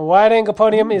 The Wide Angle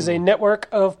Podium is a network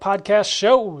of podcast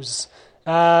shows.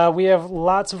 We have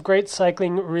lots of great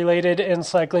cycling-related and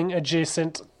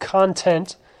cycling-adjacent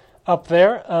content up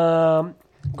there.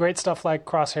 Great stuff like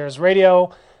Crosshairs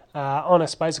Radio,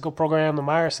 Honest Bicycle Program, the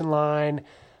Meyerson Line.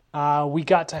 We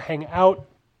got to hang out,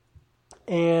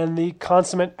 and the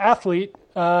Consummate Athlete,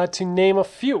 to name a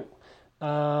few.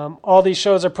 All these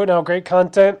shows are putting out great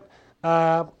content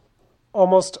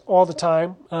almost all the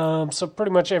time. So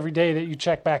pretty much every day that you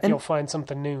check back, you'll find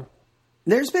something new.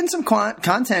 There's been some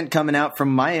content coming out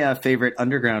from my favorite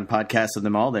underground podcast of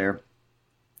them all there.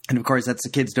 And, of course, that's the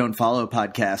Kids Don't Follow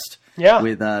podcast. Yeah.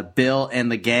 With Bill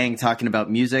and the gang talking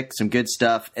about music, some good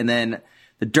stuff. And then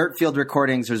the Dirtfield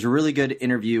recordings, there's a really good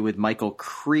interview with Michael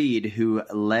Creed, who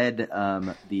led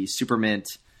the Supermint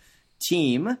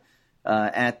team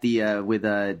at the with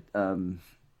the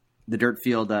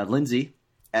Dirtfield Lindsay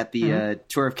at the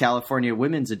Tour of California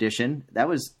Women's Edition. That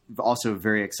was also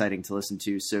very exciting to listen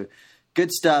to. So good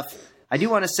stuff. I do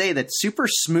want to say that super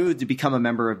smooth to become a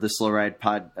member of the Slow Ride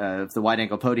pod of the Wide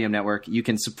Angle Podium Network. You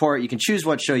can choose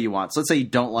what show you want. So let's say you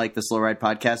don't like the Slow Ride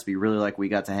podcast, but you really like We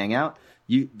Got to Hang Out.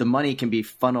 The money can be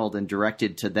funneled and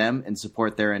directed to them and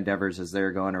support their endeavors as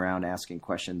they're going around asking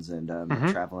questions and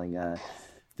traveling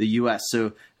the U.S.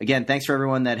 So again, thanks for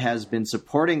everyone that has been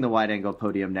supporting the Wide Angle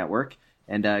Podium Network.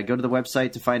 And go to the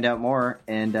website to find out more.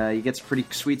 And you get some pretty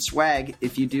sweet swag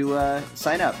if you do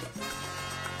sign up.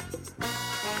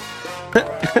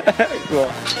 Cool.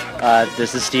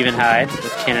 This is Stephen Hyde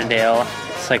with Cannondale,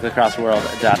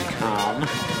 cyclocrossworld.com,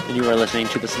 and you are listening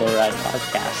to the Slow Ride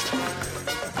podcast.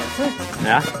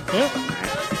 Yeah? Yeah.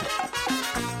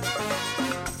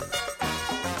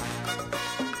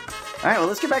 All right, well,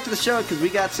 let's get back to the show because we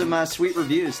got some sweet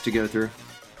reviews to go through.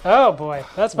 Oh, boy.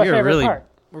 That's my favorite part.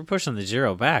 We're pushing the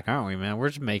Giro back, aren't we, man? We're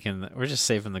just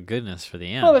saving the goodness for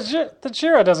the end. Well, the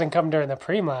Giro doesn't come during the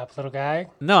pre-lap, little guy.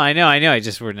 No, I know.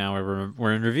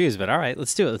 We're in reviews, but all right,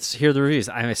 let's do it. Let's hear the reviews.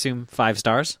 I assume 5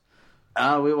 stars.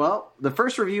 Well, the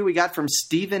first review we got from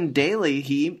Stephen Daly.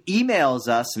 He emails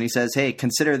us and he says, "Hey,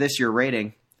 consider this your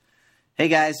rating. Hey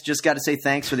guys, just got to say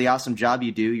thanks for the awesome job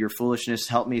you do. Your foolishness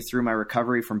helped me through my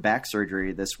recovery from back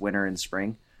surgery this winter and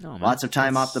spring. Lots of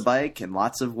time off the bike and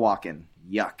lots of walking.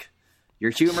 Yuck. Your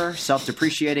humor,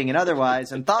 self-depreciating and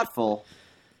otherwise, and thoughtful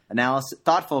analysis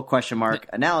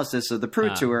of the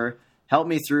Pro Tour helped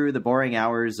me through the boring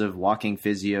hours of walking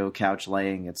physio, couch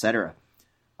laying, etc.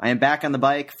 I am back on the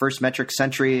bike, first metric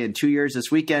century in 2 years this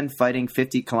weekend, fighting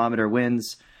 50-kilometer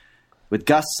winds with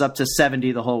gusts up to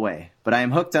 70 the whole way. But I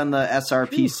am hooked on the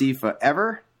SRPC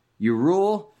forever. You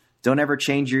rule. Don't ever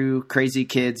change, you crazy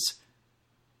kids.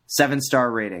 7-star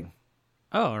rating."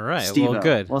 Oh, all right. Steve-o. Well,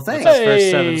 good. Well, thanks. That's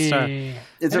first 7-star.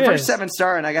 It's the first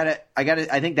 7-star, and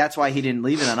I think that's why he didn't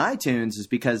leave it on iTunes, is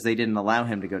because they didn't allow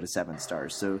him to go to 7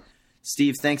 stars. So,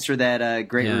 Steve, thanks for that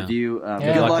great review.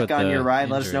 Good luck on your ride.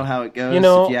 Let us know how it goes.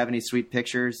 If you have any sweet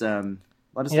pictures,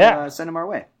 let us know, send them our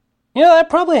way. You know, that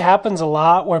probably happens a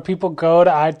lot where people go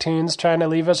to iTunes trying to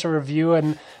leave us a review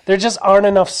and there just aren't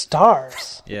enough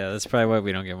stars. Yeah, that's probably why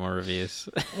we don't get more reviews.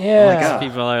 Yeah.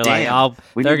 People are Damn.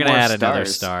 they're going to add another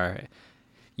star.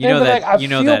 You know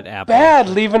that Apple. Bad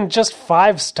leaving just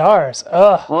 5 stars.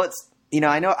 Ugh. Well, it's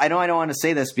I know I don't want to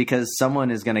say this because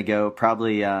someone is going to go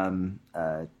probably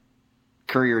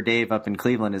Courier Dave up in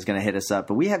Cleveland is going to hit us up,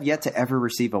 but we have yet to ever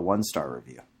receive a 1-star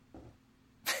review.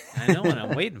 I know what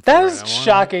I'm waiting for. That is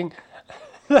shocking.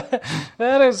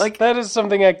 that is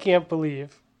something I can't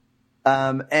believe.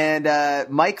 And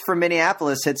Mike from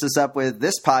Minneapolis hits us up with,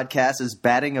 "This podcast is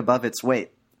batting above its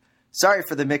weight. Sorry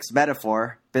for the mixed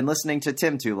metaphor. Been listening to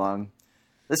Tim too long.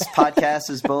 This podcast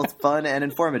is both fun and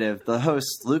informative. The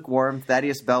hosts, Luke Warm,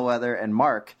 Thaddeus Bellwether, and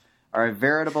Mark, are a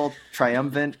veritable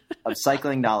triumvirate of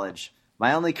cycling knowledge.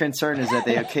 My only concern is that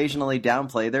they occasionally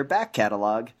downplay their back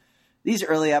catalog. These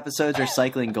early episodes are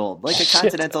cycling gold, like a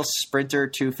Continental Sprinter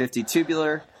 250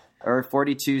 tubular or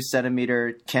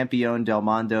 42-centimeter Campione del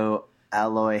Mondo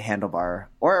alloy handlebar,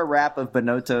 or a wrap of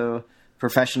Bonotto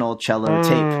professional cello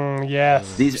tape.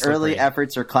 Yes. These early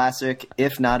efforts are classic,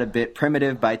 if not a bit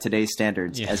primitive by today's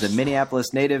standards. Yes. As a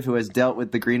Minneapolis native who has dealt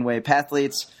with the Greenway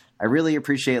pathletes, I really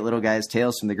appreciate little guys'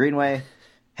 tales from the Greenway.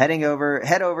 Head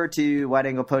over to Wide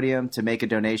Angle Podium to make a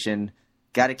donation.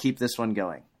 Got to keep this one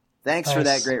going." Thanks for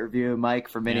Nice. that great review, Mike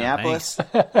from Minneapolis.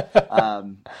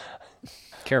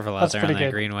 Careful out That's there on pretty that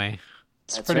good. greenway.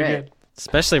 It's That's pretty right. good.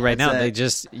 Especially right That's now,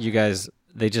 it.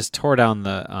 they just tore down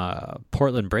the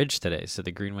Portland Bridge today, so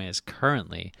the greenway is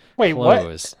currently Wait, what?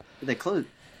 closed. They closed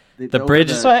The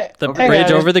bridge, So, the hang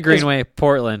bridge on, over the is- Greenway,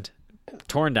 Portland,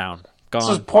 torn down, gone.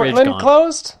 So is bridge Portland gone.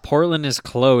 closed? Portland is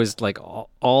closed like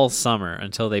all summer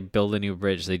until they build a new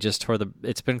bridge. They just tore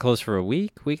it's been closed for a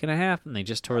week and a half, and they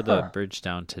just tore the bridge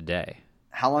down today.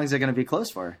 How long is it going to be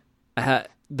closed for?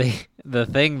 The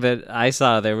thing that I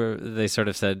saw, they sort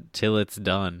of said till it's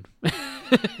done.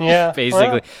 Yeah. Basically,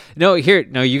 Well, no.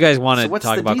 You guys want So to what's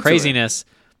talk the about detour? craziness?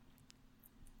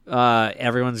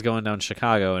 Everyone's going down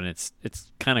Chicago, and it's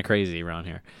kind of crazy around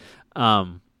here.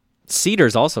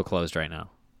 Cedar's also closed right now.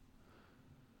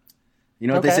 You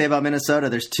know what they Okay. say about Minnesota?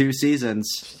 There's 2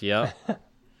 seasons: Yep.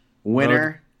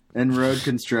 winter and road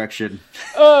construction.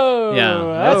 oh,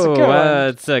 Yeah. that's a good one.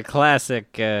 It's a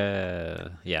classic.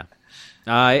 Yeah.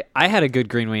 I had a good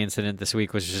Greenway incident this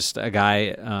week. Was just a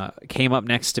guy came up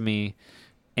next to me,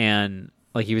 and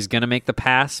like he was gonna make the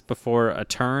pass before a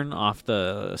turn off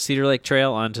the Cedar Lake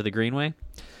Trail onto the Greenway,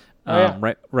 Oh,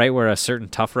 yeah. right where a certain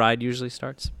tough ride usually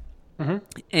starts. Mm-hmm.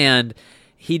 And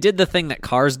he did the thing that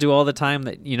cars do all the time,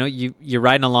 that you're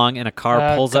riding along and a car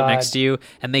Oh, pulls up God. next to you,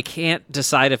 and they can't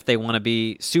decide if they want to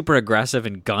be super aggressive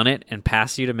and gun it and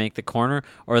pass you to make the corner,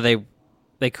 or they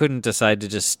couldn't decide to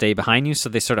just stay behind you, so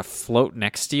they sort of float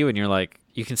next to you, and you're like,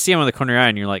 you can see them on the corner of your eye,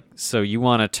 and you're like, so you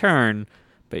want to turn,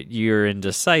 but you're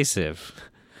indecisive.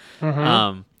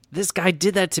 This guy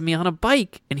did that to me on a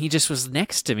bike, and he just was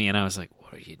next to me, and I was like,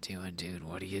 what are you doing, dude?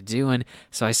 What are you doing?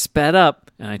 So I sped up,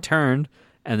 and I turned,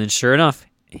 and then sure enough,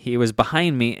 he was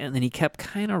behind me, and then he kept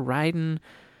kind of riding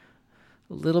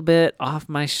a little bit off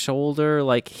my shoulder,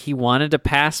 like he wanted to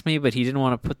pass me, but he didn't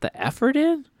want to put the effort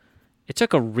in. It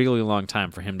took a really long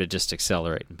time for him to just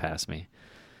accelerate and pass me.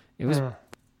 It was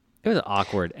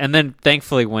awkward. And then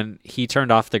thankfully when he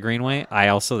turned off the Greenway,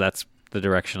 that's the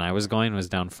direction I was going, was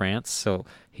down France. So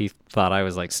he thought I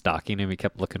was like stalking him. He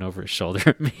kept looking over his shoulder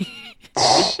at me.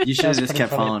 You should have just pretty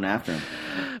kept funny. following after him.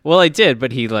 Well, I did,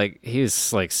 but he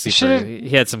was like super. should've- He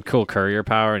had some cool courier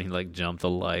power, and he like jumped the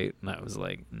light, and I was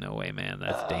like, no way, man,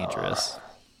 that's dangerous.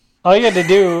 All you had to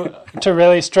do to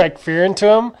really strike fear into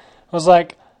him was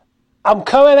like, I'm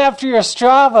coming after your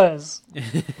Stravas.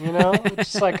 You know?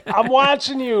 Just like, I'm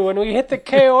watching you. When we hit the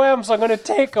KOMs, I'm going to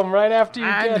take them right after you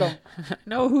get them. I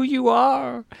know who you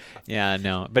are. Yeah,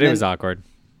 no, but it was awkward.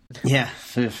 Yeah,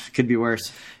 could be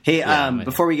worse. Hey, Yeah,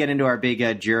 before we get into our big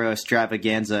Giro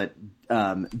extravaganza,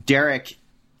 Derek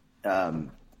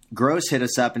Gross hit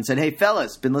us up and said, hey,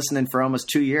 fellas, been listening for almost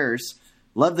 2 years.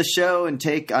 Love the show and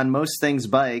take on most things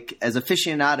bike. As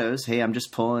aficionados, hey, I'm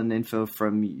just pulling info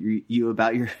from you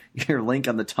about your link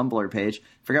on the Tumblr page.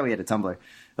 Forgot we had a Tumblr.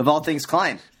 Of all things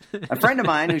climb. A friend of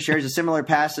mine who shares a similar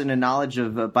passion and knowledge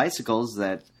of bicycles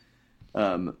that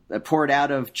poured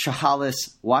out of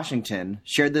Chehalis, Washington,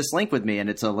 shared this link with me, and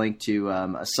it's a link to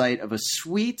a site of a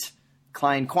sweet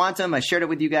Klein Quantum. I shared it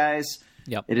with you guys.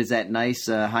 Yep. It is that nice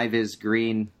high-vis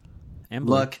green And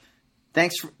blue. look.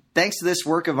 Thanks to this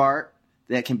work of art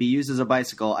that can be used as a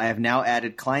bicycle, I have now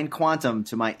added Klein Quantum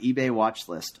to my eBay watch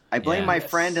list. I blame Yeah. my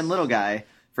friend and little guy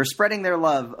for spreading their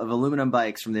love of aluminum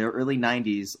bikes from the early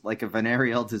 90s like a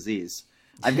venereal disease.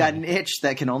 I've got an itch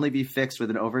that can only be fixed with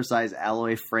an oversized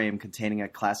alloy frame containing a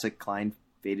classic Klein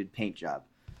faded paint job.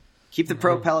 Keep the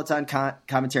pro Peloton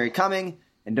commentary coming,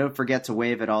 and don't forget to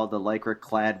wave at all the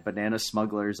lycra-clad banana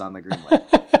smugglers on the Greenway.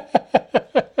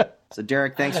 So,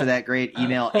 Derek, thanks for that great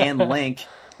email and link.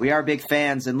 We are big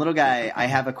fans. And, little guy, I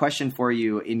have a question for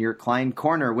you in your Klein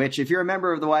Corner, which, if you're a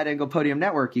member of the Wide Angle Podium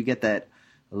Network, you get that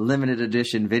limited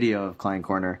edition video of Klein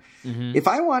Corner. If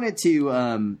I wanted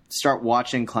to start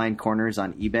watching Klein Corners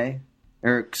on eBay,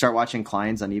 or start watching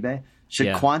Kleins on eBay, should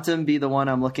Yeah. Quantum be the one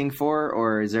I'm looking for,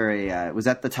 or is there was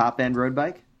that the top end road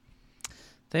bike?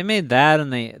 They made that,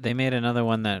 and they made another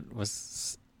one that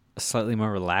was a slightly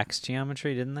more relaxed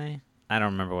geometry, didn't they? I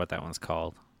don't remember what that one's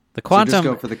called. The So Quantum, just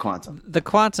go for the Quantum. the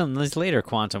Quantum, these later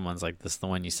Quantum ones, like this, the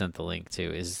one you sent the link to,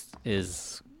 is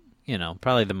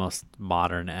probably the most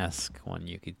modern-esque one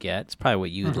you could get. It's probably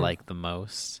what you'd like the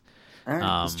most. All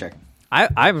right, let's check.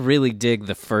 I really dig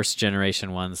the first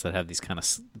generation ones that have these kind of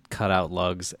cut out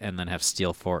lugs and then have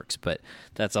steel forks, but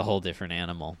that's a whole different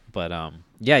animal. But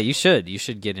yeah, you should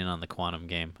get in on the Quantum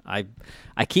game. I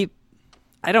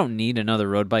don't need another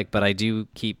road bike, but I do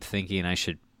keep thinking I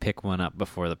should pick one up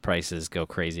before the prices go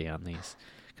crazy on these,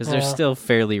 because they're Yeah. still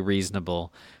fairly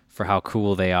reasonable for how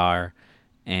cool they are,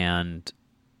 and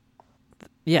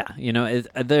yeah,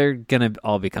 they're gonna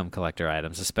all become collector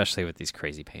items, especially with these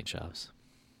crazy paint jobs.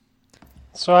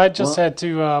 So I just had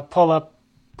to pull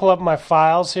up my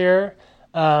files here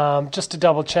just to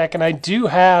double check, and I do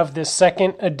have the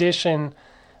second edition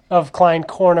of Klein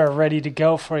Corner ready to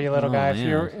go for you, little guy.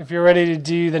 Man. If you're ready to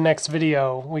do the next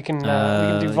video, we can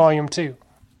do volume 2.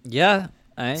 Yeah,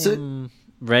 I'm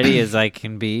ready as I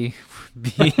can be.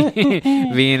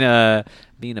 being a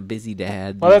busy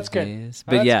dad. Well, that's good. days.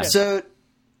 Well, But that's yeah, good. So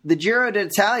the Giro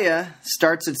d'Italia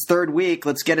starts its third week.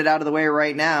 Let's get it out of the way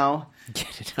right now.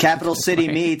 Capital City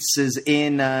Meets is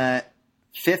in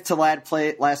fifth to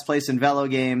last place in Velo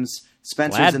Games.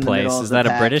 Spencer's Lad in the place. middle of Is the that a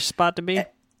pack. British spot to be?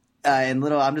 And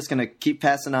Little, I'm just going to keep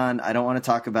passing on. I don't want to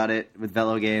talk about it with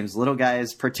Velo Games. Little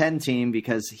Guy's pretend team,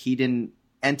 because he didn't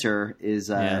enter,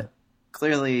 is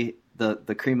clearly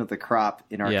the cream of the crop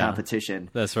in our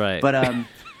competition. That's right. But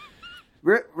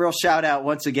real shout out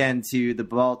once again to the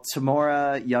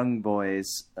Baltimore Young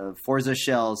Boys of Forza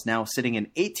Shells, now sitting in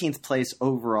 18th place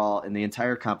overall in the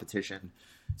entire competition.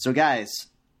 So guys,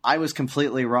 I was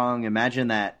completely wrong. Imagine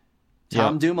that.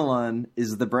 Tom Dumoulin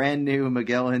is the brand new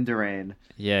Miguel Indurain.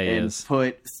 Yeah, he and is.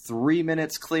 put 3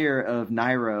 minutes clear of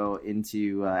Nairo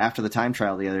into after the time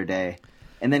trial the other day,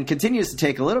 and then continues to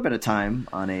take a little bit of time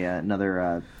on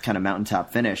another kind of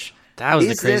mountaintop finish. That was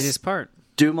Is the craziest part.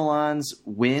 Dumoulin's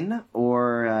win,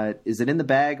 or is it in the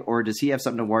bag, or does he have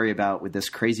something to worry about with this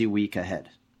crazy week ahead?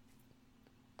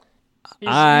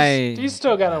 He's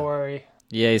still got to worry.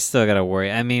 Yeah, he's still got to worry.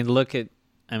 I mean, like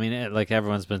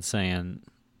everyone's been saying,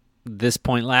 this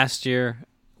point last year,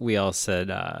 we all said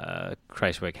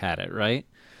Kreiswick had it, right?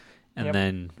 And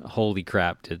then, holy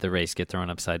crap, did the race get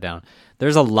thrown upside down.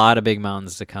 There's a lot of big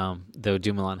mountains to come, though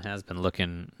Dumoulin has been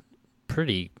looking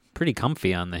pretty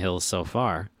comfy on the hills so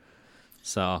far.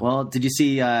 So, Well, did you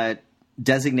see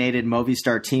designated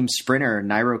Movistar team sprinter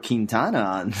Nairo Quintana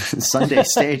on Sunday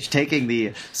stage taking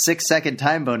the 6-second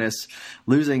time bonus,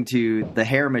 losing to the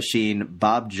hair machine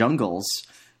Bob Jungles?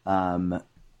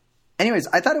 Anyways,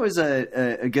 I thought it was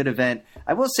a good event.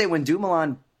 I will say, when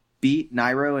Dumoulin beat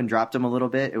Nairo and dropped him a little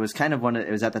bit, it was kind of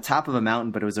it was at the top of a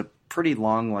mountain, but it was a pretty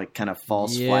long, like, kind of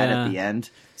false flat at the end.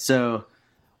 So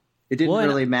it didn't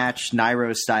really match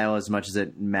Nairo's style as much as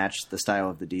it matched the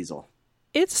style of the Diesel.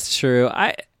 it's true.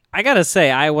 I gotta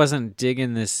say, I wasn't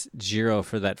digging this Giro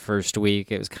for that first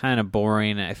week. It was kind of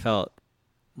boring. I felt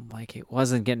like it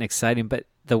wasn't getting exciting. But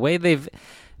the way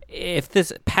if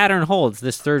this pattern holds,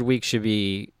 this third week should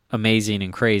be amazing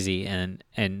and crazy. And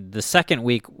the second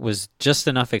week was just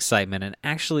enough excitement and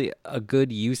actually a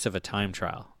good use of a time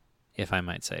trial, if I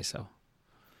might say so.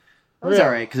 It was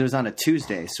all right because it was on a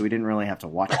Tuesday, so we didn't really have to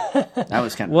watch it. That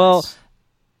was kind of Well, nice.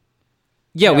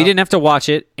 Yeah, we didn't have to watch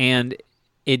it, and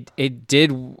it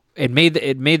made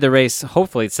the race.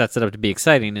 Hopefully, it sets it up to be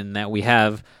exciting in that we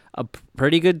have a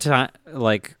pretty good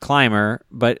climber,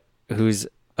 but who's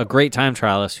a great time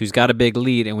trialist who's got a big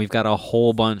lead, and we've got a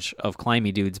whole bunch of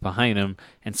climby dudes behind him,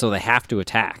 and so they have to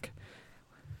attack.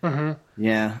 Mm-hmm.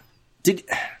 Yeah.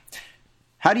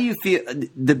 How do you feel?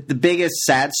 The biggest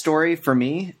sad story for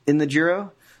me in the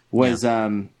Giro was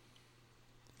Tanel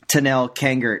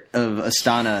Kangert of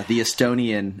Astana, the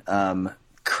Estonian,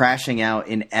 crashing out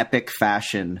in epic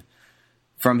fashion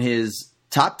from his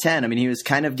top 10. I mean, he was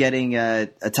kind of getting a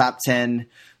top 10,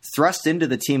 thrust into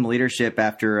the team leadership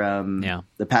after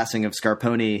the passing of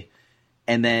Scarponi.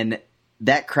 And then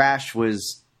that crash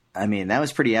was, I mean, that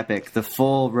was pretty epic. The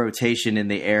full rotation in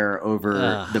the air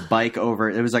over the bike over,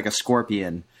 it was like a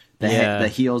scorpion. The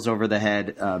heels over the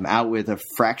head, out with a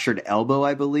fractured elbow,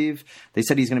 I believe. They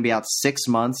said he's going to be out 6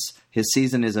 months. His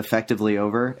season is effectively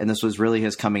over, and this was really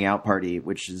his coming out party,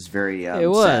 which is very It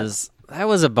was. Sad. That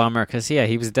was a bummer because,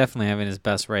 he was definitely having his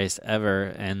best race ever.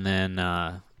 And then,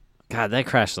 God, that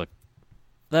crash looked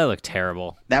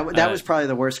terrible. That was probably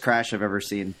the worst crash I've ever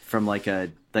seen from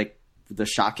the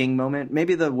shocking moment.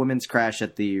 Maybe the women's crash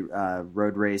at the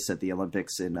road race at the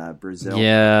Olympics in Brazil.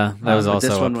 Yeah, that was also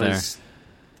this one up there. was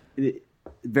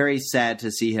very sad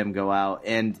to see him go out.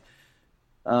 And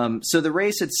so the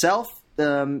race itself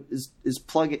is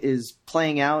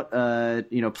playing out,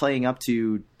 playing up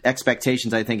to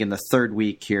expectations, I think, in the third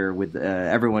week here with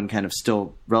everyone kind of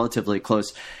still relatively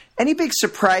close. Any big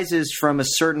surprises from a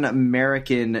certain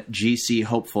American GC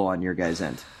hopeful on your guys'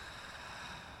 end?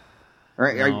 Or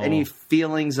any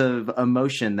feelings of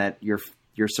emotion that you're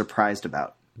surprised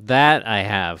about? That I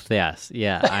have, yes.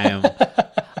 Yeah, I am.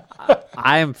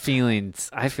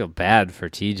 I feel bad for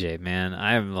TJ, man.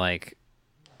 I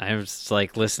was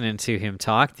listening to him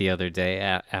talk the other day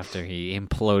after he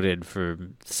imploded for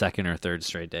second or third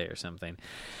straight day or something.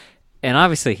 And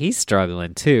obviously he's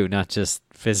struggling too, not just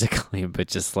physically, but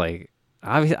just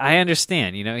obviously, I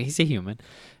understand, he's a human.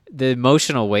 The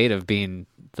emotional weight of being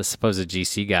the supposed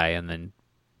GC guy and then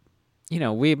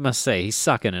we must say he's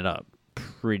sucking it up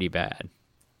pretty bad.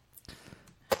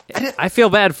 I feel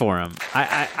bad for him.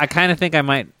 I kind of think I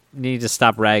might need to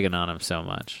stop ragging on him so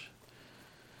much.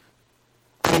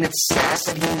 I mean, it's sad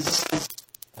that he's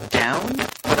down,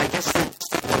 but I guess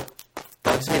what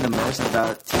bugs me the most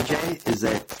about TJ is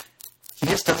that he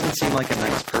just doesn't seem like a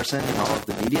nice person in all of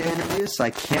the media interviews, so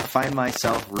I can't find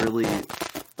myself really...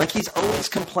 Like, he's always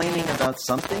complaining about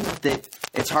something that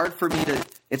it's hard for me to...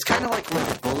 It's kind of like when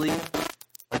the bully...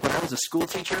 Like, when I was a school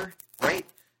teacher, right?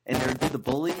 And there would be the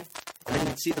bully, and then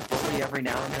you'd see the bully every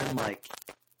now and then, like,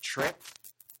 trip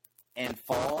and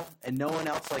fall, and no one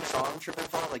else, like, saw him trip and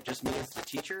fall, like, just me as the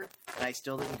teacher, and I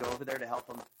still didn't go over there to help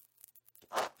him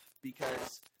up,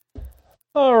 because...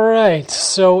 All right,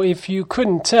 so if you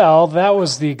couldn't tell, that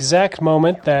was the exact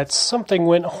moment that something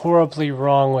went horribly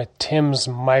wrong with Tim's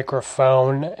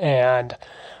microphone and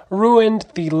ruined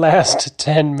the last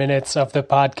 10 minutes of the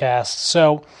podcast.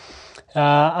 So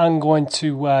I'm going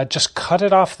to just cut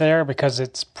it off there because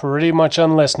it's pretty much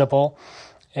unlistenable.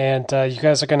 And you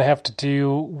guys are going to have to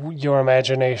do your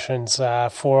imaginations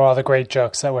for all the great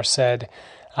jokes that were said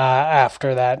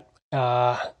after that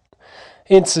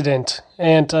incident,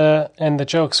 and the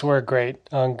jokes were great.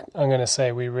 I'm gonna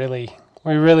say we really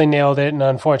nailed it, and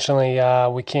unfortunately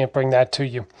we can't bring that to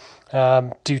you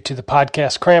due to the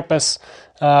podcast Krampus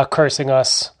cursing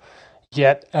us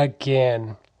yet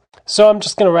again. So I'm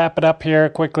just gonna wrap it up here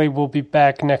quickly. We'll be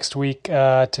back next week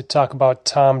to talk about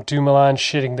Tom Dumoulin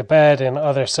shitting the bed and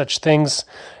other such things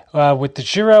with the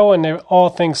Giro, and all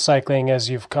things cycling as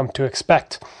you've come to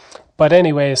expect. But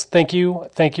anyways, thank you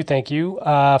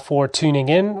for tuning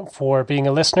in, for being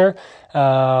a listener.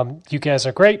 You guys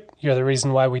are great. You're the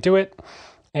reason why we do it.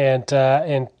 And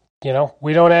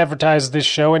we don't advertise this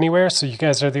show anywhere, so you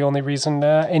guys are the only reason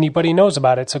anybody knows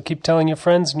about it. So keep telling your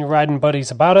friends and your riding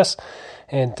buddies about us,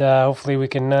 and hopefully we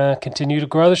can continue to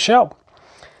grow the show.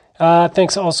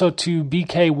 Thanks also to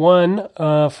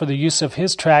BK1 for the use of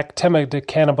his track Tema de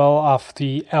Cannibal off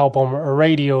the album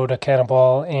Radio de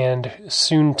Cannibal, and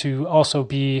soon to also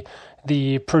be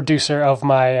the producer of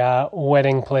my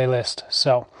wedding playlist.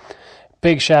 So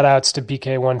big shout outs to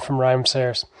BK1 from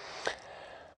Rhymesayers.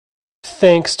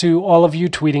 Thanks to all of you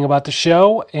tweeting about the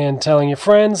show and telling your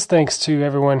friends. Thanks to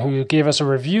everyone who gave us a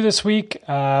review this week.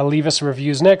 Leave us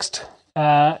reviews next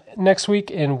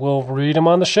week and we'll read them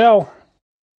on the show.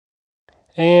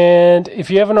 And if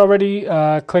you haven't already,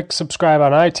 click subscribe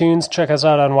on iTunes. Check us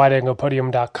out on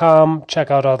wideanglepodium.com.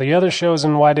 Check out all the other shows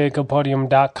on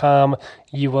wideanglepodium.com.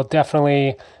 You will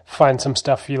definitely find some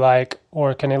stuff you like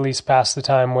or can at least pass the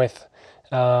time with,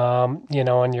 on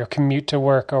your commute to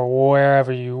work or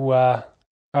wherever you are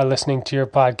listening to your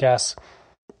podcasts.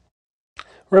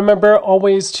 Remember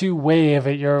always to wave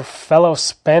at your fellow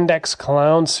spandex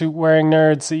clown suit wearing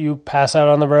nerds that you pass out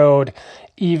on the road,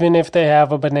 even if they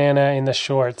have a banana in the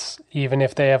shorts, even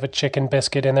if they have a chicken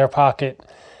biscuit in their pocket.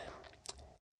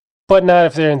 But not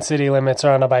if they're in city limits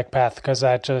or on a bike path, because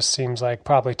that just seems like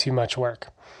probably too much work.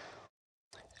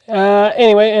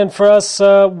 Anyway, and for us,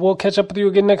 we'll catch up with you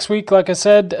again next week, like I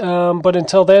said. But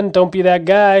until then, don't be that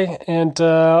guy. And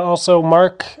also,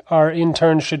 Mark, our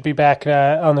intern, should be back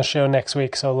on the show next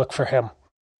week, so look for him.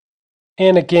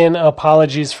 And again,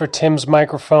 apologies for Tim's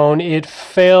microphone. It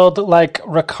failed like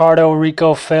Ricardo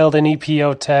Rico failed an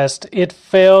EPO test. It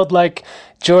failed like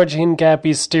George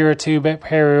Hincapie's Steerotube at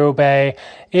Paris-Roubaix.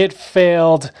 It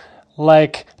failed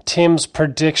like Tim's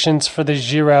predictions for the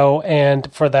Giro,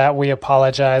 and for that we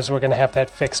apologize. We're going to have that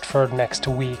fixed for next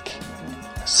week.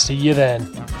 See you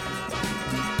then.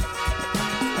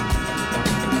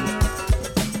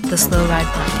 The Slow Ride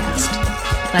Podcast.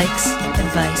 Bikes,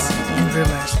 advice, and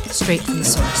rumors straight from the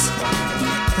source.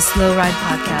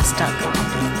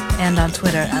 TheSlowRidePodcast.com and on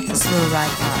Twitter at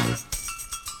TheSlowRidePod.